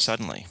rather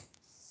suddenly.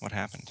 What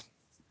happened?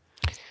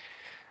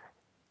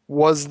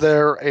 Was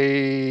there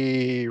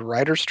a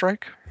writer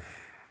strike?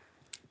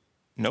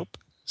 Nope.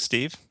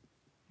 Steve?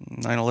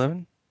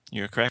 9/11?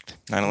 You're correct.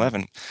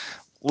 9/11.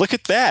 Look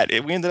at that.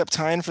 We ended up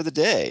tying for the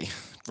day,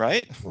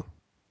 right?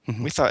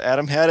 We thought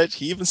Adam had it.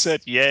 He even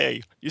said,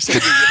 yay. You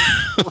said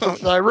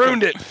I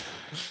ruined it.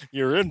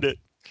 you ruined it.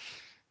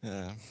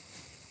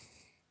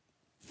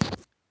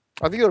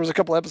 I think there was a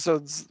couple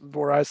episodes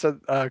where I said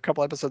a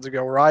couple episodes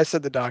ago where I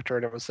said the Doctor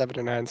and it was 7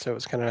 to 9, so it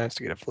was kind of nice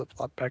to get a flip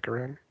flop back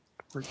around.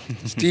 Where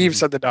Steve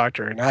said the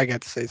Doctor and I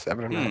got to say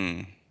 7 to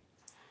 9.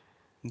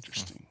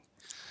 Interesting.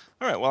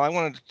 All right. Well, I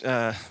wanted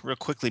to real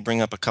quickly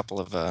bring up a couple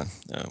of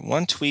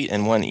one tweet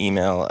and one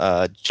email.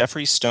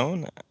 Jeffrey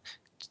Stone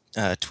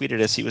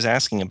tweeted us. He was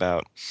asking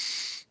about.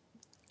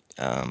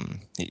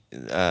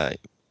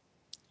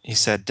 He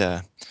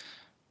said,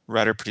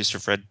 writer producer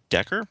Fred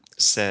Decker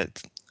said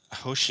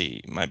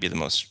Hoshi might be the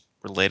most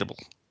relatable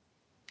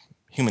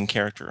human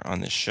character on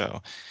this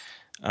show.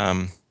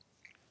 In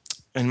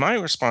my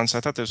response, I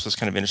thought this was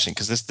kind of interesting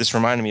because this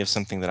reminded me of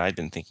something that I'd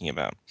been thinking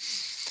about.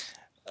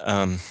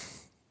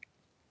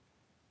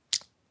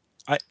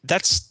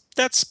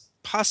 That's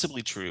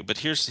possibly true, but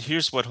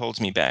here's what holds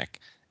me back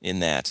in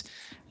that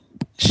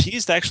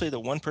she's actually the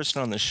one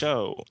person on the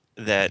show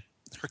that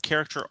her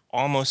character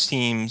almost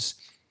seems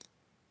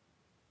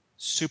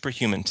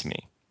superhuman to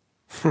me.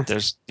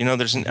 There's an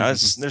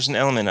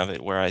element of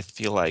it where I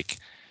feel like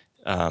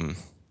um,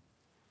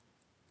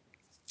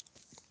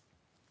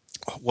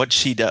 what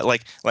she does.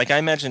 Like I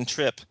imagine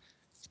Trip,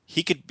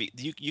 he could be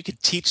you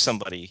could teach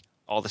somebody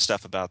all the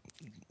stuff about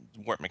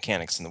warp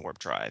mechanics and the warp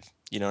drive.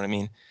 You know what I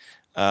mean?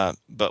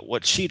 But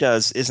what she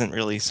does isn't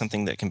really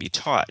something that can be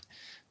taught.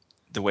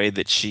 The way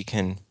that she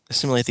can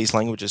assimilate these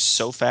languages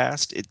so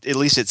fast, at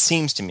least it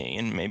seems to me,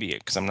 and maybe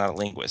because I'm not a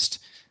linguist,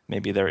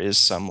 maybe there is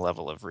some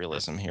level of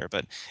realism here,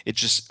 but it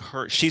just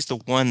she's the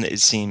one that it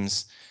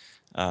seems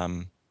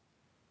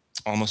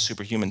almost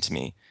superhuman to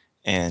me,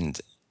 and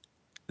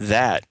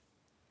that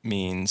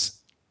means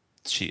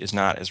she is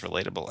not as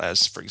relatable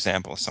as, for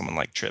example, someone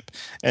like Trip.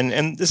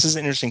 And this is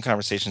an interesting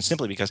conversation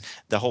simply because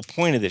the whole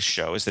point of this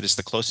show is that it's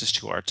the closest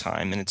to our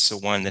time, and it's the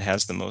one that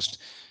has the most.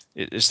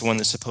 It's the one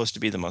that's supposed to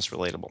be the most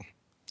relatable.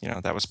 You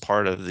know, that was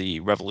part of the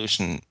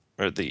revolution,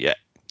 or the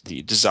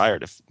desire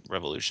to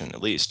revolution,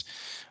 at least,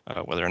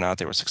 whether or not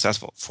they were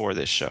successful for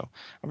this show.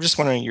 I'm just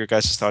wondering your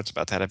guys' thoughts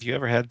about that. Have you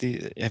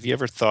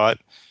ever thought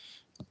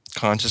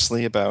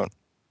consciously about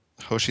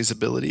Hoshi's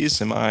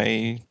abilities? Am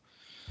I?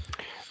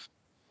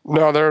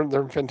 No,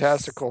 they're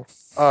fantastical.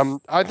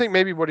 I think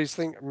maybe what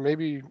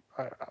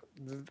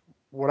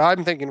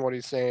I'm thinking, what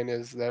he's saying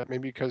is that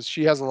maybe because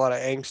she has a lot of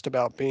angst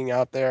about being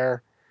out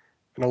there,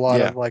 and a lot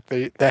Yeah. of like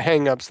the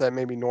hang-ups that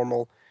maybe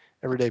normal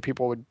everyday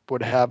people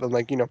would have, and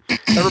like, you know,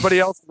 everybody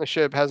else in the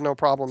ship has no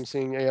problem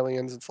seeing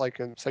aliens. It's like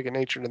a second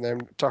nature to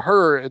them. To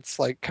her, it's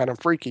like kind of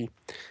freaky.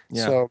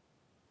 Yeah. So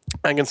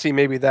I can see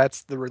maybe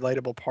that's the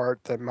relatable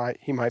part that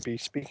he might be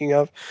speaking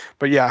of.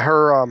 But yeah,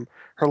 her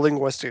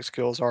linguistic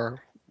skills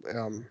are,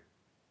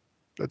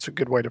 that's a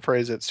good way to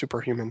phrase it,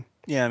 superhuman.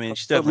 Yeah, I mean,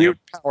 she's Her definitely mute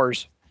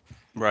powers.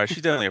 right.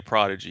 She's definitely a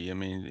prodigy. I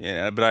mean,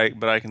 yeah,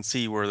 but I can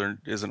see where there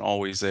isn't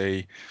always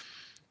a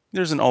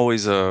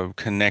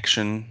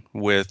connection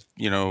with,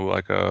 you know,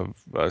 like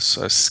a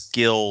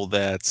skill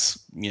that's,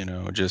 you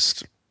know,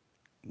 just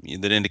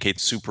that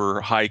indicates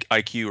super high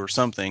IQ or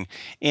something,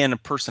 and a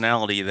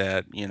personality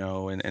that, you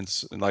know,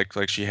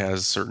 like she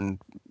has certain,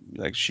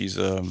 like she's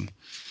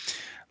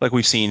like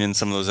we've seen in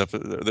some of those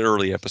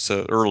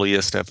the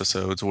earliest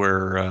episodes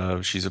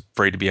where she's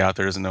afraid to be out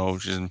there, doesn't know,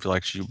 she doesn't feel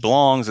like she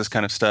belongs, this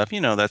kind of stuff. You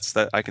know,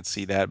 that I could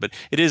see that. But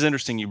it is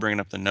interesting you bringing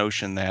up the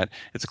notion that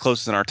it's the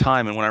closest in our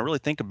time, and when I really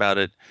think about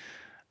it,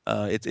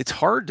 it's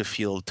hard to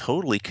feel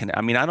totally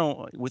I mean, I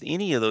don't with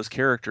any of those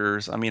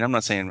characters. I mean, I'm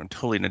not saying I'm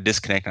totally in a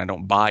disconnect and I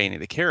don't buy any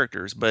of the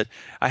characters, but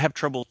I have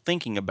trouble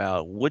thinking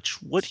about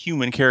what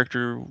human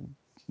character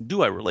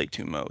do I relate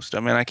to most. I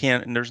mean, I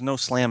can't. And there's no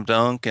slam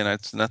dunk, and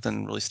it's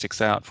nothing really sticks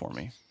out for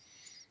me.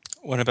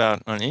 What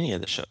about on any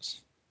of the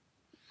shows?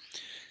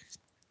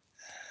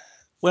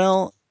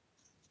 Well,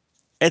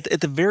 at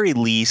the very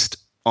least,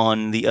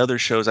 on the other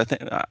shows, I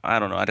think I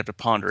don't know. I'd have to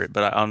ponder it,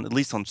 but at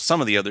least on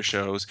some of the other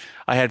shows,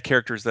 I had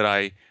characters that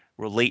I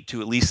relate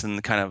to, at least in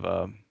the kind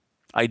of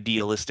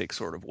idealistic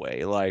sort of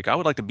way. Like I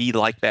would like to be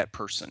like that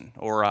person,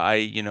 or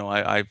I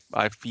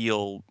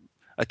feel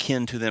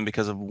akin to them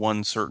because of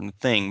one certain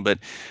thing. But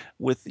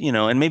with, you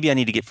know, and maybe I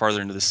need to get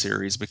farther into the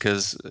series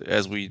because,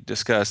 as we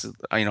discussed,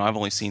 I've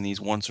only seen these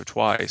once or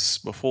twice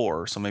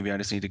before, so maybe I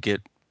just need to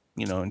get,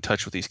 you know, in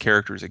touch with these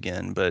characters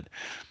again. But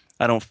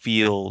I don't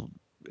feel,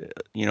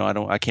 you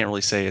know, I can't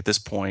really say at this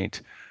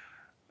point,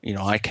 you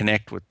know, I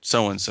connect with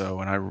so and so,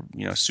 and I,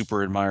 you know,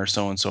 super admire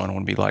so and so, and I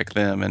want to be like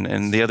them.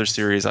 And the other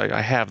series, I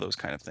have those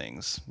kind of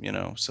things, you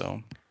know.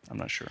 So I'm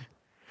not sure.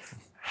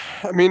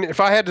 I mean, if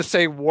I had to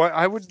say what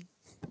I would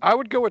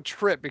go with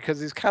Trip because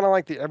he's kind of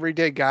like the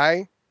everyday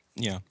guy.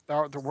 Yeah.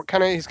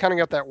 He's kind of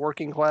got that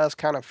working class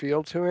kind of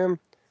feel to him.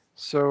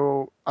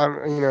 So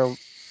I'm not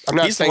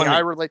He's the saying one that-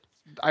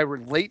 I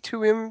relate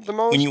to him the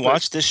most. When you but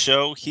watch this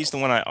show, he's the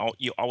one I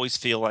always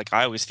feel like.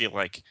 I always feel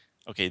like,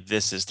 okay,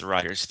 this is the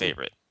writer's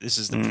favorite. This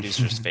is the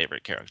producer's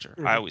favorite character.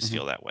 I always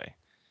feel that way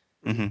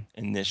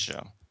in this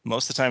show.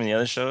 Most of the time in the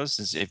other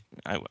shows,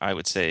 I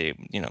would say,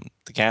 you know,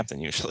 the captain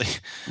usually.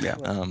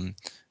 Yeah.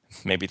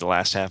 Maybe the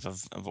last half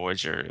of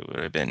Voyager, it would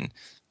have been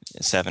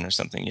 7 or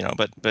something, you know.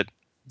 But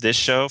this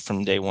show,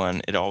 from day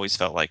one, it always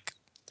felt like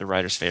the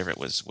writer's favorite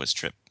was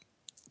Trip.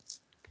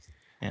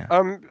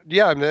 Yeah.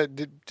 Yeah,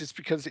 just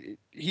because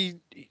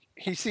he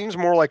seems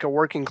more like a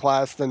working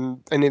class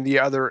than any of the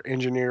other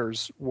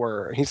engineers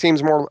were. He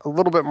seems a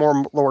little bit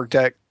more lower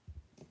deck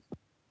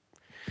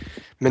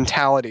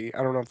mentality.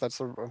 I don't know if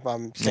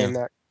I'm saying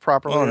that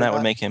properly. Well, and that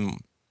would make him.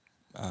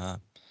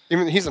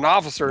 Even he's an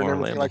officer and more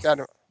everything relatable. like that.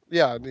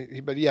 Yeah,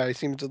 but yeah, he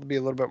seems to be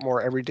a little bit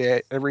more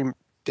everyday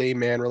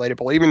man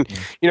relatable. Even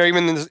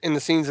even in the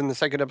scenes in the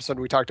second episode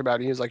we talked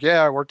about, he was like,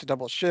 "Yeah, I worked a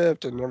double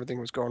shift and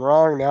everything was going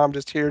wrong. Now I'm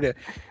just here to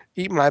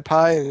eat my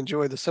pie and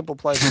enjoy the simple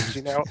pleasures."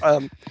 You know,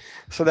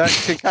 so that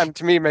kind of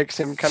to me makes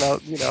him kind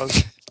of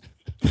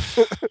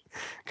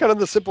kind of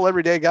the simple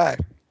everyday guy.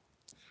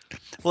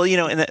 Well, you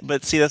know,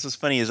 but see, that's what's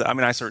funny is, I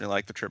mean, I certainly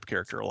like the Trip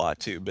character a lot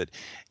too, but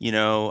you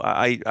know,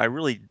 I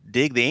really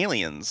dig the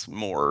aliens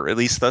more, at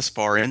least thus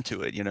far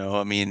into it. You know,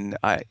 I mean,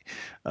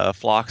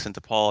 Phlox and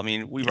T'Pol. I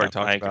mean, we've already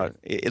talked about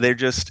it. They're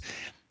just,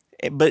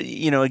 but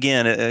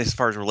again, as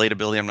far as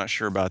relatability, I'm not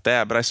sure about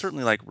that, but I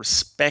certainly like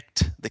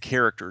respect the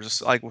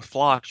characters. Like with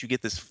Phlox, you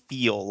get this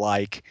feel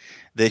like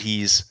that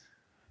he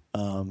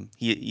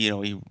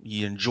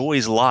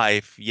enjoys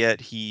life,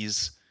 yet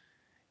he's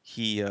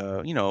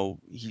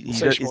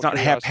Insatiable not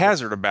curiosity.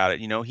 haphazard about it.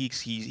 He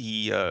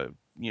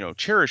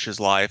cherishes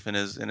life and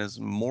is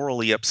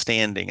morally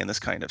upstanding and this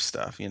kind of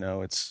stuff.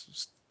 It's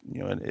just,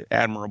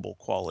 admirable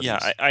Yeah, qualities.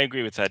 I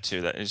agree with that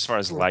too. That as far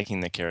as Yeah. liking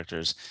the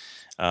characters,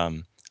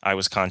 I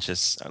was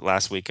conscious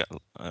last week,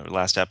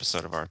 last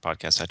episode of our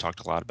podcast. I talked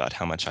a lot about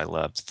how much I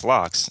loved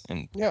Phlox,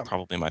 and Yeah.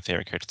 probably my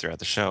favorite character throughout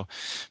the show.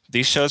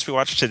 These shows we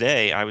watched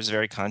today, I was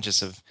very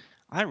conscious of.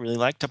 I really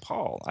like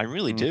T'Pol. I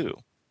really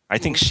do. I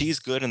think she's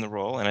good in the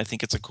role, and I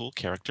think it's a cool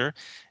character,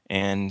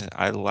 and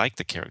I like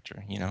the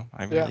character. I Yeah,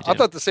 really I do.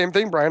 thought the same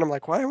thing, Brian. I'm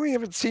like, why we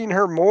haven't seen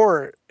her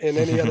more in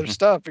any other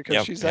stuff? Because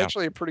Yep. she's Yeah.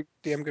 actually a pretty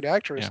damn good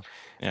actress.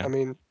 Yeah. I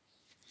mean,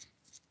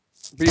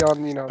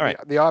 beyond All right.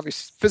 the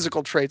obvious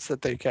physical traits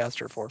that they cast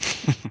her for.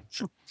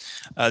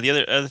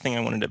 The other thing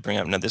I wanted to bring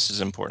up. Now, this is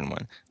an important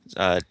one.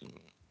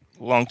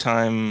 Long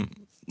time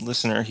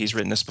listener. He's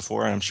written this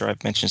before, and I'm sure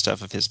I've mentioned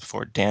stuff of his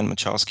before. Dan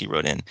Machalski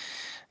wrote in,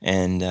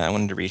 and I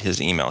wanted to read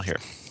his email here.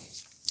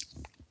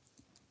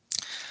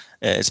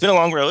 It's been a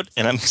long road,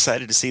 and I'm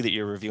excited to see that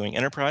you're reviewing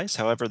Enterprise.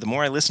 However, the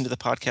more I listen to the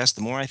podcast,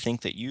 the more I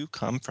think that you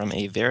come from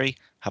a very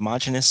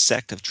homogenous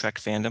sect of Trek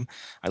fandom.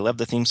 I love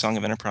the theme song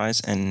of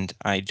Enterprise, and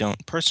I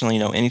don't personally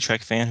know any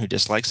Trek fan who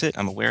dislikes it.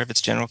 I'm aware of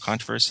its general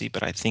controversy,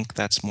 but I think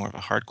that's more of a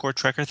hardcore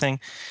Trekker thing.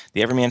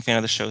 The everyman fan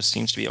of the show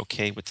seems to be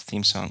okay with the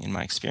theme song, in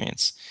my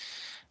experience.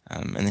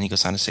 And then he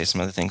goes on to say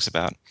some other things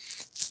about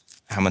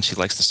how much he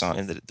likes the song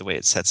and the way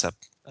it sets up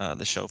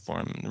the show for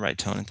him, the right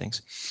tone and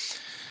things.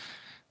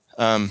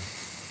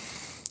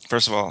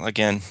 First of all,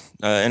 again,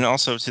 and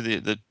also to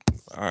the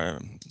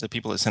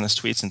people that send us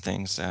tweets and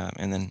things,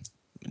 and then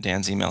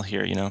Dan's email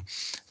here.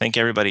 Thank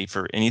everybody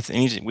for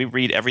anything. We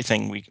read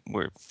everything.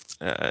 We're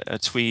a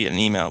tweet, an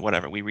email,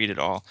 whatever. We read it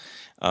all,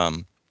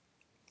 and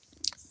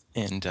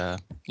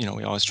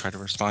we always try to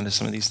respond to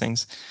some of these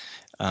things.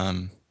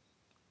 And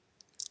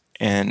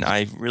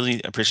I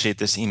really appreciate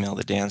this email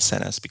that Dan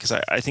sent us because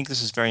I think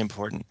this is very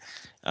important.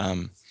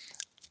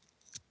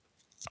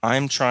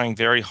 I'm trying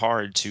very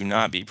hard to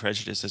not be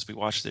prejudiced as we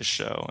watch this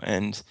show,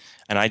 and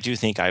I do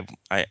think I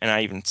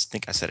even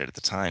think I said it at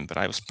the time, but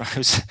I was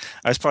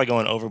probably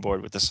going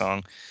overboard with the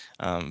song,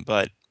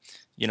 but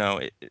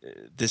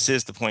this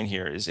is the point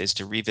here is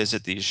to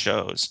revisit these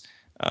shows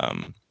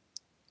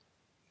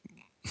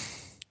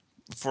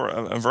for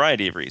a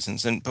variety of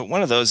reasons, but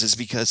one of those is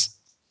because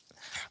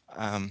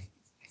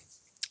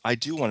I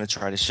do want to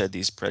try to shed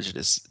these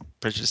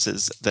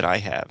prejudices that I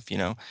have,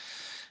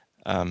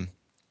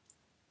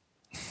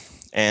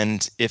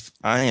 and if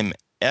I am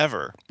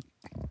ever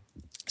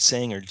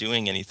saying or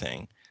doing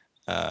anything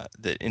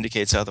that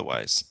indicates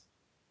otherwise,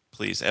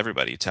 please,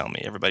 everybody tell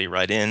me. Everybody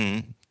write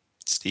in.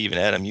 Steve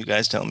and Adam, you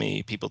guys tell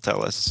me. People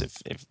tell us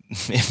if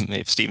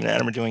Steve and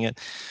Adam are doing it.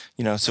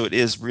 So it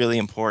is really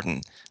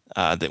important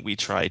that we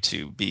try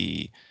to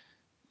be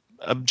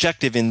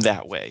objective in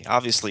that way.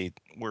 Obviously,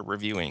 we're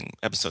reviewing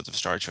episodes of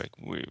Star Trek.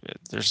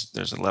 There's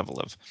a level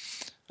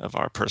of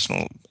our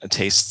personal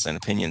tastes and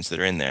opinions that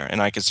are in there.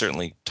 And I could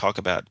certainly talk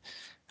about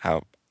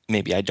how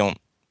maybe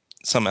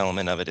some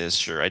element of it is,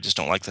 sure, I just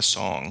don't like the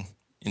song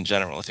in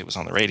general. If it was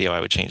on the radio, I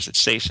would change the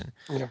station.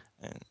 Yeah.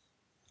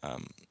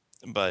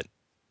 But,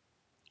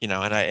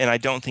 and I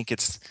don't think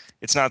it's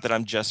not that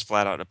I'm just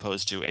flat out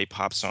opposed to a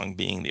pop song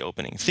being the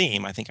opening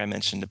theme. I think I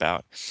mentioned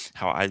about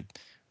how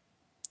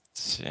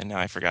and now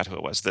I forgot who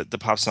it was. The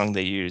pop song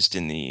they used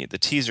in the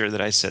teaser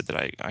that I said that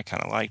I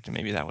kind of liked, and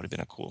maybe that would have been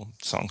a cool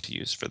song to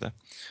use for the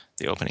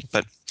opening.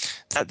 But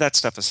that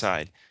stuff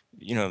aside,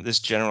 this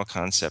general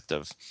concept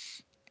of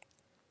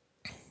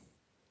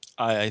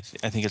I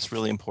think it's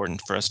really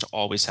important for us to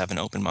always have an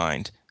open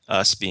mind,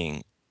 us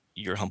being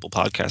your humble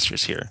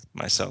podcasters here,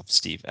 myself,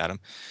 Steve, Adam,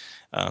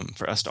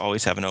 for us to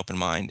always have an open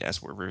mind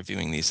as we're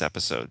reviewing these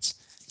episodes.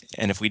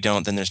 And if we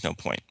don't, then there's no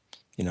point.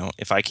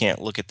 If I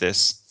can't look at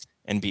this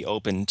and be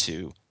open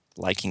to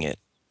liking it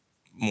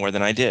more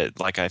than I did,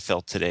 like I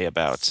felt today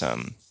about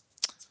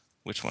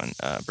which one?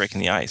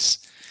 Breaking the Ice.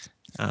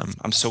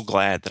 I'm so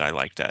glad that I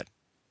liked that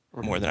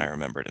more than I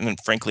remembered. And then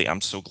frankly,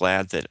 I'm so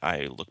glad that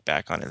I look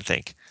back on it and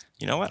think,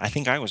 you know what? I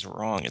think I was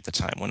wrong at the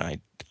time when I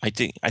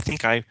think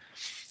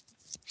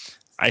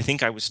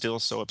I was still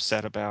so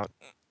upset about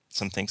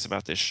some things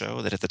about this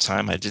show that at the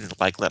time I didn't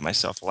let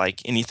myself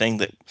like anything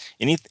that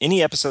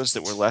any episodes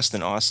that were less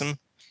than awesome.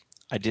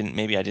 I didn't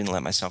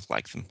let myself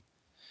like them.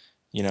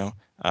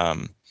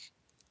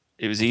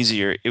 It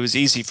was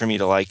easy for me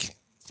to like,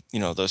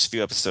 those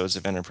few episodes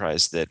of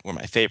Enterprise that were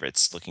my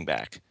favorites looking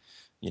back.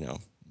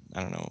 I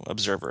don't know,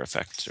 Observer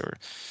Effect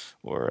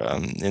or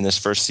in this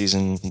first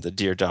season, the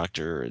Dear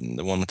Doctor and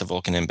the one with the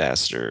Vulcan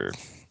ambassador,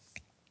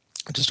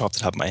 just off the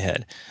top of my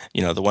head,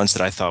 the ones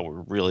that I thought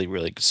were really,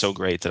 really so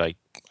great that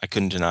I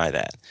couldn't deny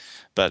that.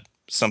 But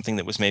something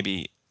that was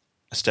maybe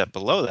a step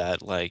below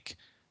that, like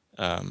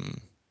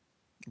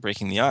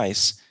Breaking the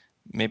Ice,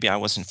 maybe I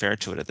wasn't fair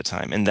to it at the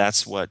time, and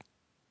that's what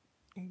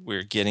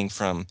we're getting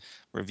from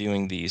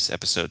reviewing these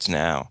episodes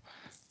now.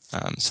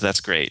 So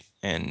that's great.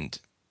 And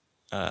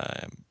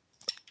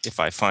if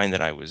I find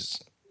that I was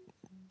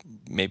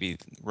maybe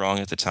wrong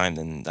at the time,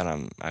 then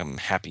I'm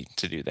happy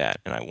to do that,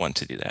 and I want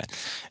to do that.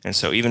 And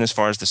so even as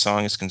far as the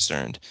song is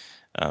concerned,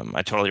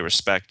 I totally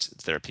respect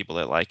that there are people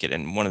that like it.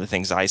 And one of the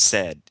things I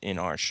said in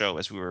our show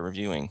as we were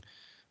reviewing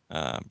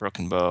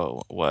Broken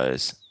Bow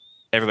was,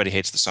 everybody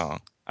hates the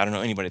song. I don't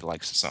know anybody that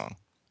likes the song.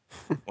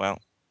 Well,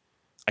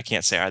 I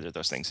can't say either of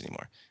those things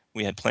anymore.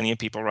 We had plenty of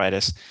people write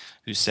us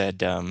who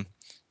said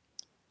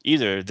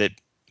either that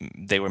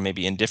they were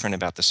maybe indifferent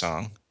about the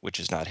song, which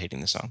is not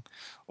hating the song,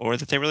 or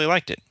that they really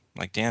liked it.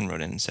 Like Dan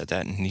wrote in and said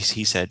that, and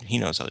he said he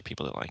knows other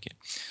people that like it.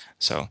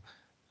 So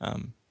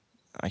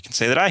I can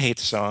say that I hate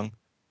the song,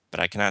 but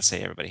I cannot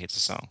say everybody hates the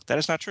song. That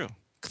is not true.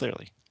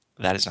 Clearly,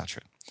 that is not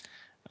true.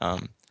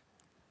 Do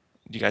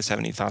you guys have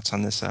any thoughts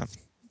on this?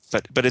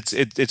 But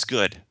it's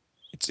good.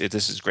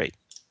 This is great.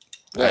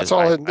 That's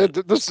all.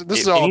 This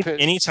is all.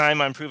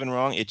 Anytime I'm proven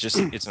wrong, it's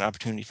an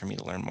opportunity for me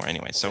to learn more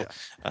anyway. So,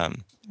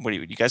 what do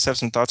you guys have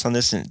some thoughts on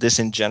this? And this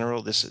in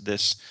general, this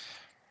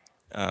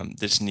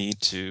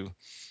need to,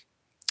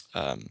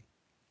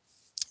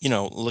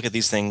 look at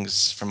these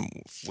things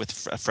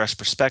with a fresh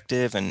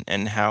perspective,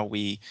 and how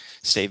we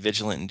stay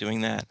vigilant in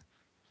doing that.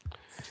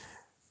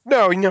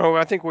 No,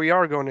 I think we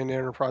are going into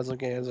Enterprise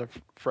looking as a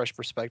fresh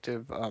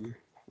perspective.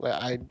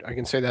 I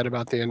can say that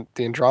about the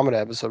Andromeda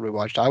episode we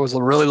watched. I was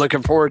really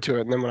looking forward to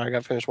it, and then when I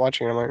got finished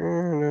watching it, I'm like,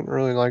 I didn't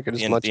really like it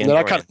as much. The and then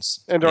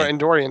I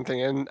Andorian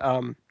thing, and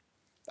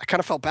I kind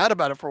of felt bad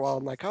about it for a while.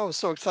 I'm like, oh, I was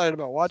so excited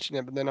about watching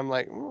it, but then I'm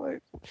like, wait.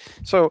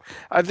 So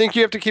I think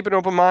you have to keep an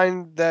open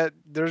mind that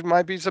there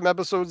might be some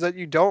episodes that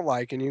you don't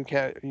like, and you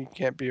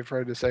can't be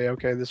afraid to say,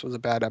 okay, this was a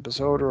bad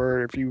episode,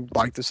 or if you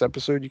like this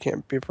episode, you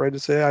can't be afraid to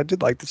say, I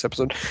did like this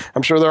episode.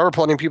 I'm sure there are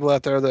plenty of people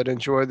out there that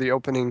enjoy the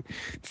opening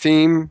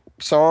theme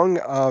song.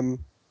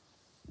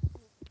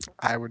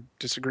 I would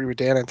disagree with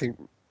Dan. I think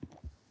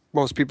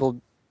most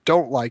people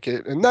don't like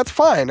it, and that's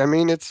fine. I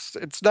mean, it's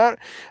not.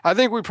 I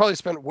think we probably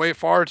spent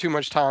far too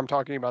much time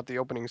talking about the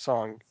opening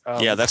song.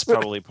 Yeah, that's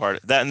probably part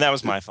of that, and that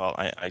was my fault.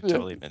 I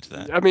totally admit to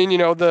that. I mean,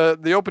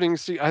 the opening.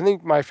 I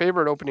think my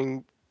favorite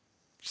opening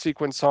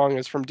sequence song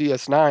is from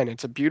DS9.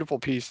 It's a beautiful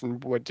piece,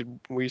 and what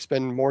did we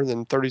spend more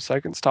than 30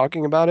 seconds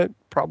talking about it?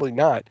 Probably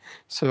not.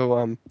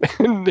 So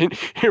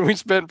here we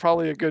spent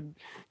probably a good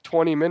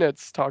 20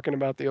 minutes talking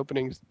about the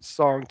opening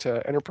song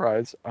to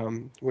Enterprise,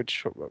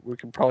 which we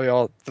can probably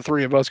the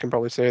three of us can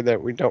probably say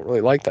that we don't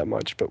really like that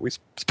much, but we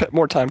spent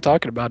more time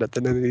talking about it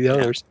than any of the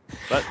others.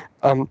 But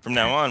from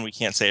now on, we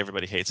can't say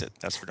everybody hates it.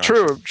 That's for darn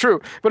true. sure.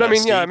 True. But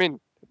Steve?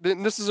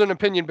 This is an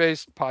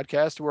opinion-based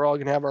podcast. We're all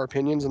going to have our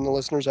opinions, and the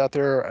listeners out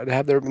there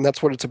have and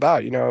that's what it's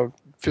about.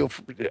 Feel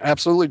free,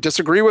 absolutely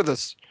disagree with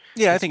us.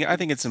 Yeah, I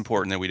think it's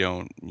important that we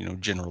don't,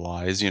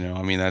 generalize.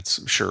 I mean,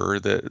 that's sure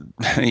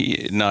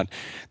that not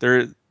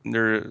they're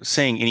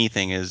saying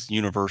anything is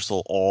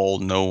universal, all,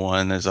 no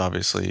one is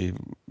obviously,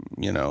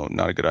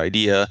 not a good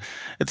idea.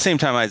 At the same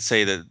time, I'd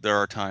say that there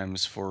are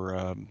times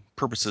for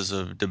purposes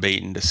of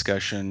debate and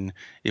discussion,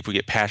 if we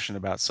get passionate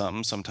about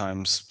something,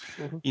 sometimes,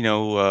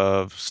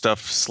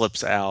 stuff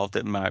slips out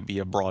that might be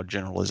a broad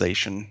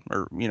generalization,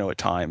 or, at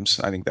times,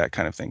 I think that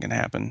kind of thing can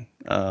happen.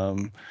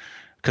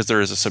 Because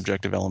there is a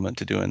subjective element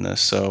to doing this.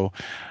 So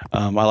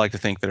I like to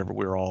think that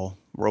we're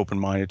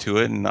open-minded to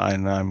it, and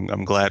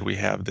I'm glad we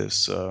have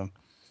this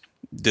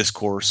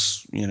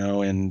discourse,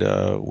 and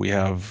we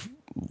have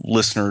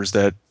listeners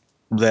that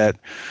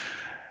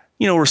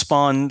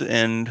respond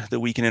and that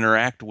we can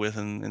interact with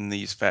in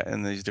these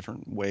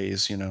different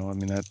ways. I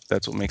mean,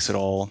 that's what makes it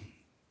all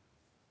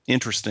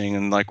interesting.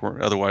 And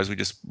otherwise we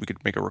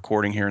could make a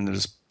recording here and then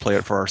just play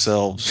it for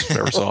ourselves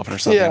every so often or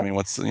something. Yeah. I mean,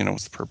 what's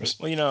the purpose?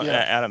 Well,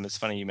 Adam, it's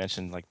funny you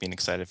mentioned being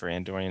excited for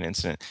Andorian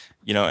Incident,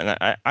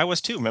 and I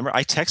was too. Remember,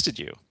 I texted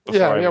you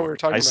before we were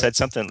talking. I said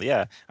something.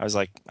 Yeah, I was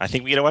like, I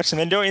think we got to watch some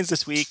Andorians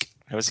this week.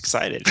 I was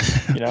excited,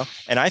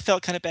 and I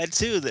felt kind of bad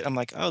too. That I'm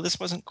like, oh, this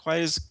wasn't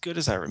quite as good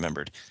as I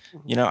remembered.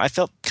 I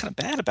felt kind of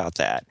bad about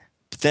that.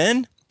 But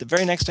then the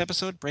very next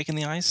episode, Breaking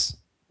the Ice,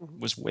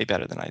 was way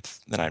better than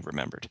I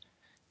remembered.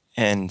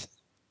 And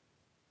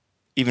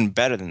even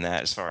better than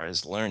that, as far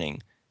as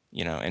learning,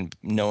 and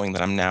knowing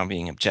that I'm now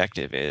being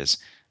objective,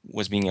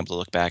 was being able to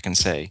look back and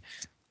say,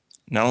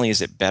 not only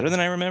is it better than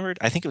I remembered,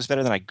 I think it was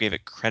better than I gave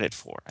it credit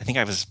for. I think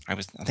I was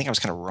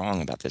kind of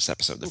wrong about this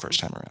episode the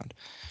first time around.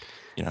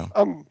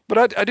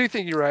 But I do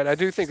think you're right. I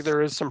do think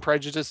there is some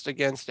prejudice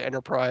against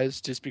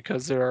Enterprise just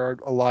because there are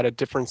a lot of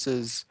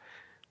differences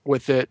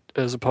with it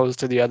as opposed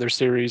to the other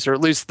series, or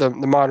at least the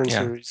modern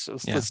series. So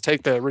let's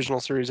take the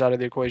original series out of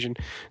the equation.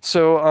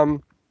 So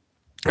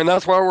and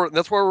that's why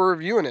we're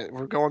reviewing it.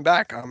 We're going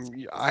back.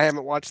 I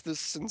haven't watched this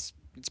since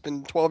it's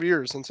been 12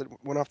 years since it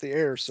went off the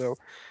air. So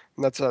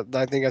I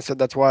think I said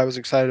that's why I was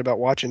excited about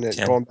watching it,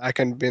 going back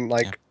and being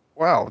like,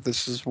 wow,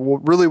 this is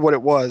really what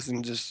it was,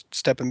 and just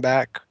stepping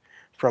back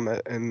from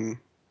it. And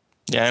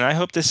I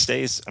hope this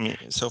stays. I mean,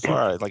 so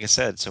far, like I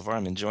said,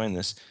 I'm enjoying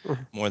this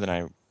more than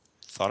I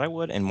thought I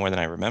would, and more than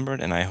I remembered.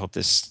 And I hope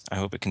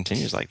it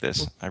continues like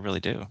this. I really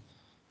do.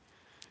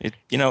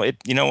 You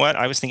know what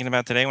I was thinking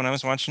about today when I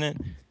was watching it,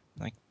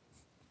 like,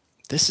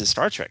 this is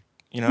Star Trek.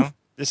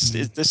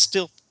 This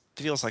still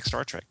feels like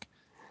Star Trek.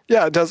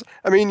 Yeah, it does.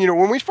 I mean,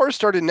 when we first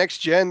started Next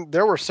Gen,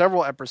 there were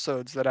several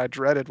episodes that I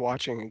dreaded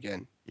watching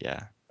again.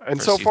 Yeah. And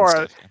First so season far,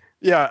 stuff,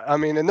 yeah, I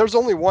mean, and there's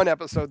only one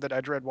episode that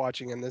I dread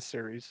watching in this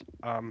series.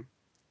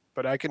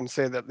 But I can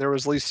say that there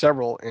was at least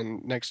several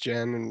in Next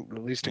Gen and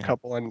at least a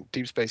couple in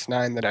Deep Space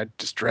Nine that I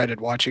just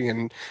dreaded watching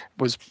and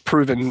was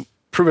proven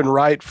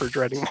right for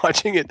dreading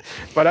watching it.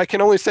 But I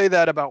can only say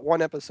that about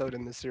one episode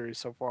in this series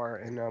so far,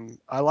 and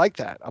I like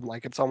that. I'm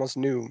like, it's almost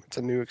new. It's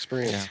a new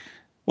experience. Yeah.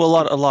 Well,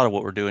 a lot of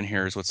what we're doing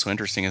here is what's so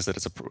interesting is that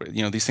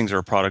these things are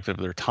a product of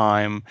their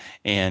time,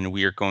 and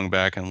we are going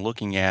back and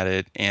looking at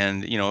it.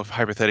 And if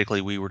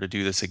hypothetically we were to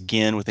do this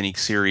again with any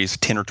series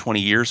 10 or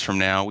 20 years from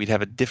now, we'd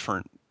have a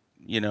different,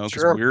 because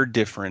Sure. we're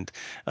different.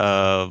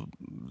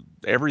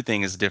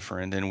 Everything is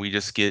different, and we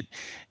just get,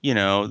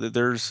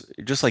 there's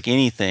just like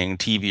anything,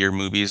 TV or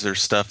movies,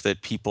 there's stuff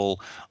that people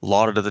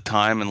lauded at the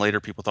time and later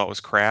people thought was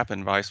crap,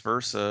 and vice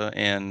versa.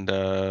 And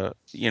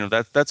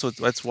that's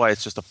why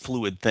it's just a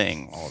fluid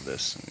thing, all of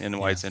this, and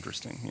why it's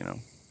interesting.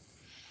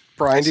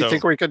 Brian, do you So-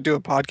 think we could do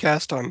a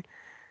podcast on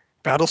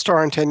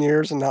Battlestar in 10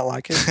 years and not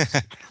like it?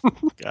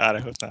 God, I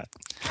hope not.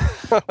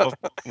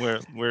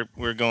 Well,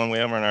 we're going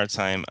way over on our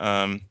time.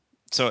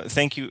 So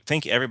thank you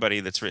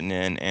everybody that's written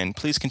in, and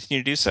please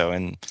continue to do so.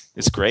 And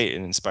it's great;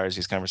 it inspires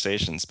these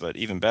conversations. But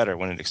even better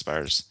when it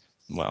expires,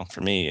 well,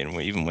 for me, and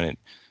even when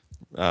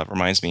it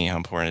reminds me how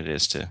important it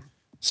is to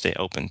stay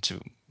open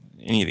to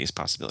any of these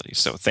possibilities.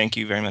 So thank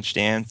you very much,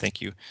 Dan. Thank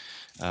you,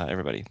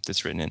 everybody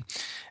that's written in,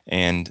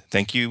 and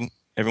thank you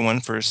everyone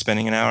for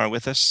spending an hour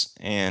with us.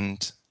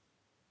 And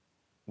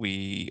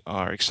we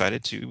are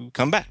excited to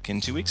come back in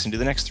 2 weeks and do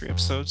the next 3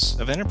 episodes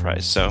of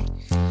Enterprise. So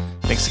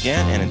thanks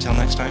again, and until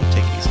next time,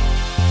 take it easy.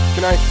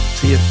 Good night.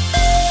 See you.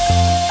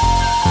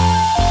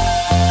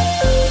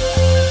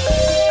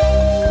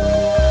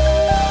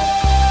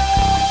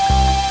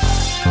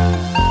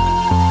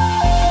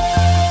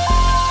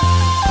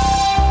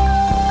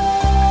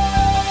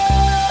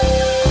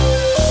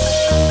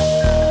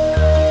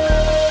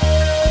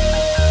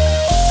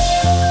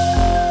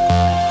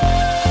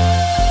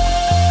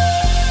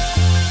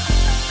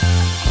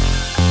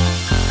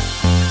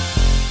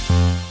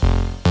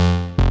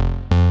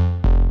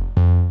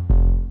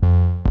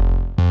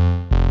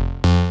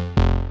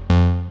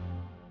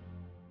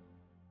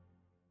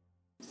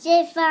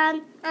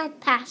 Stefan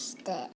and Pastor.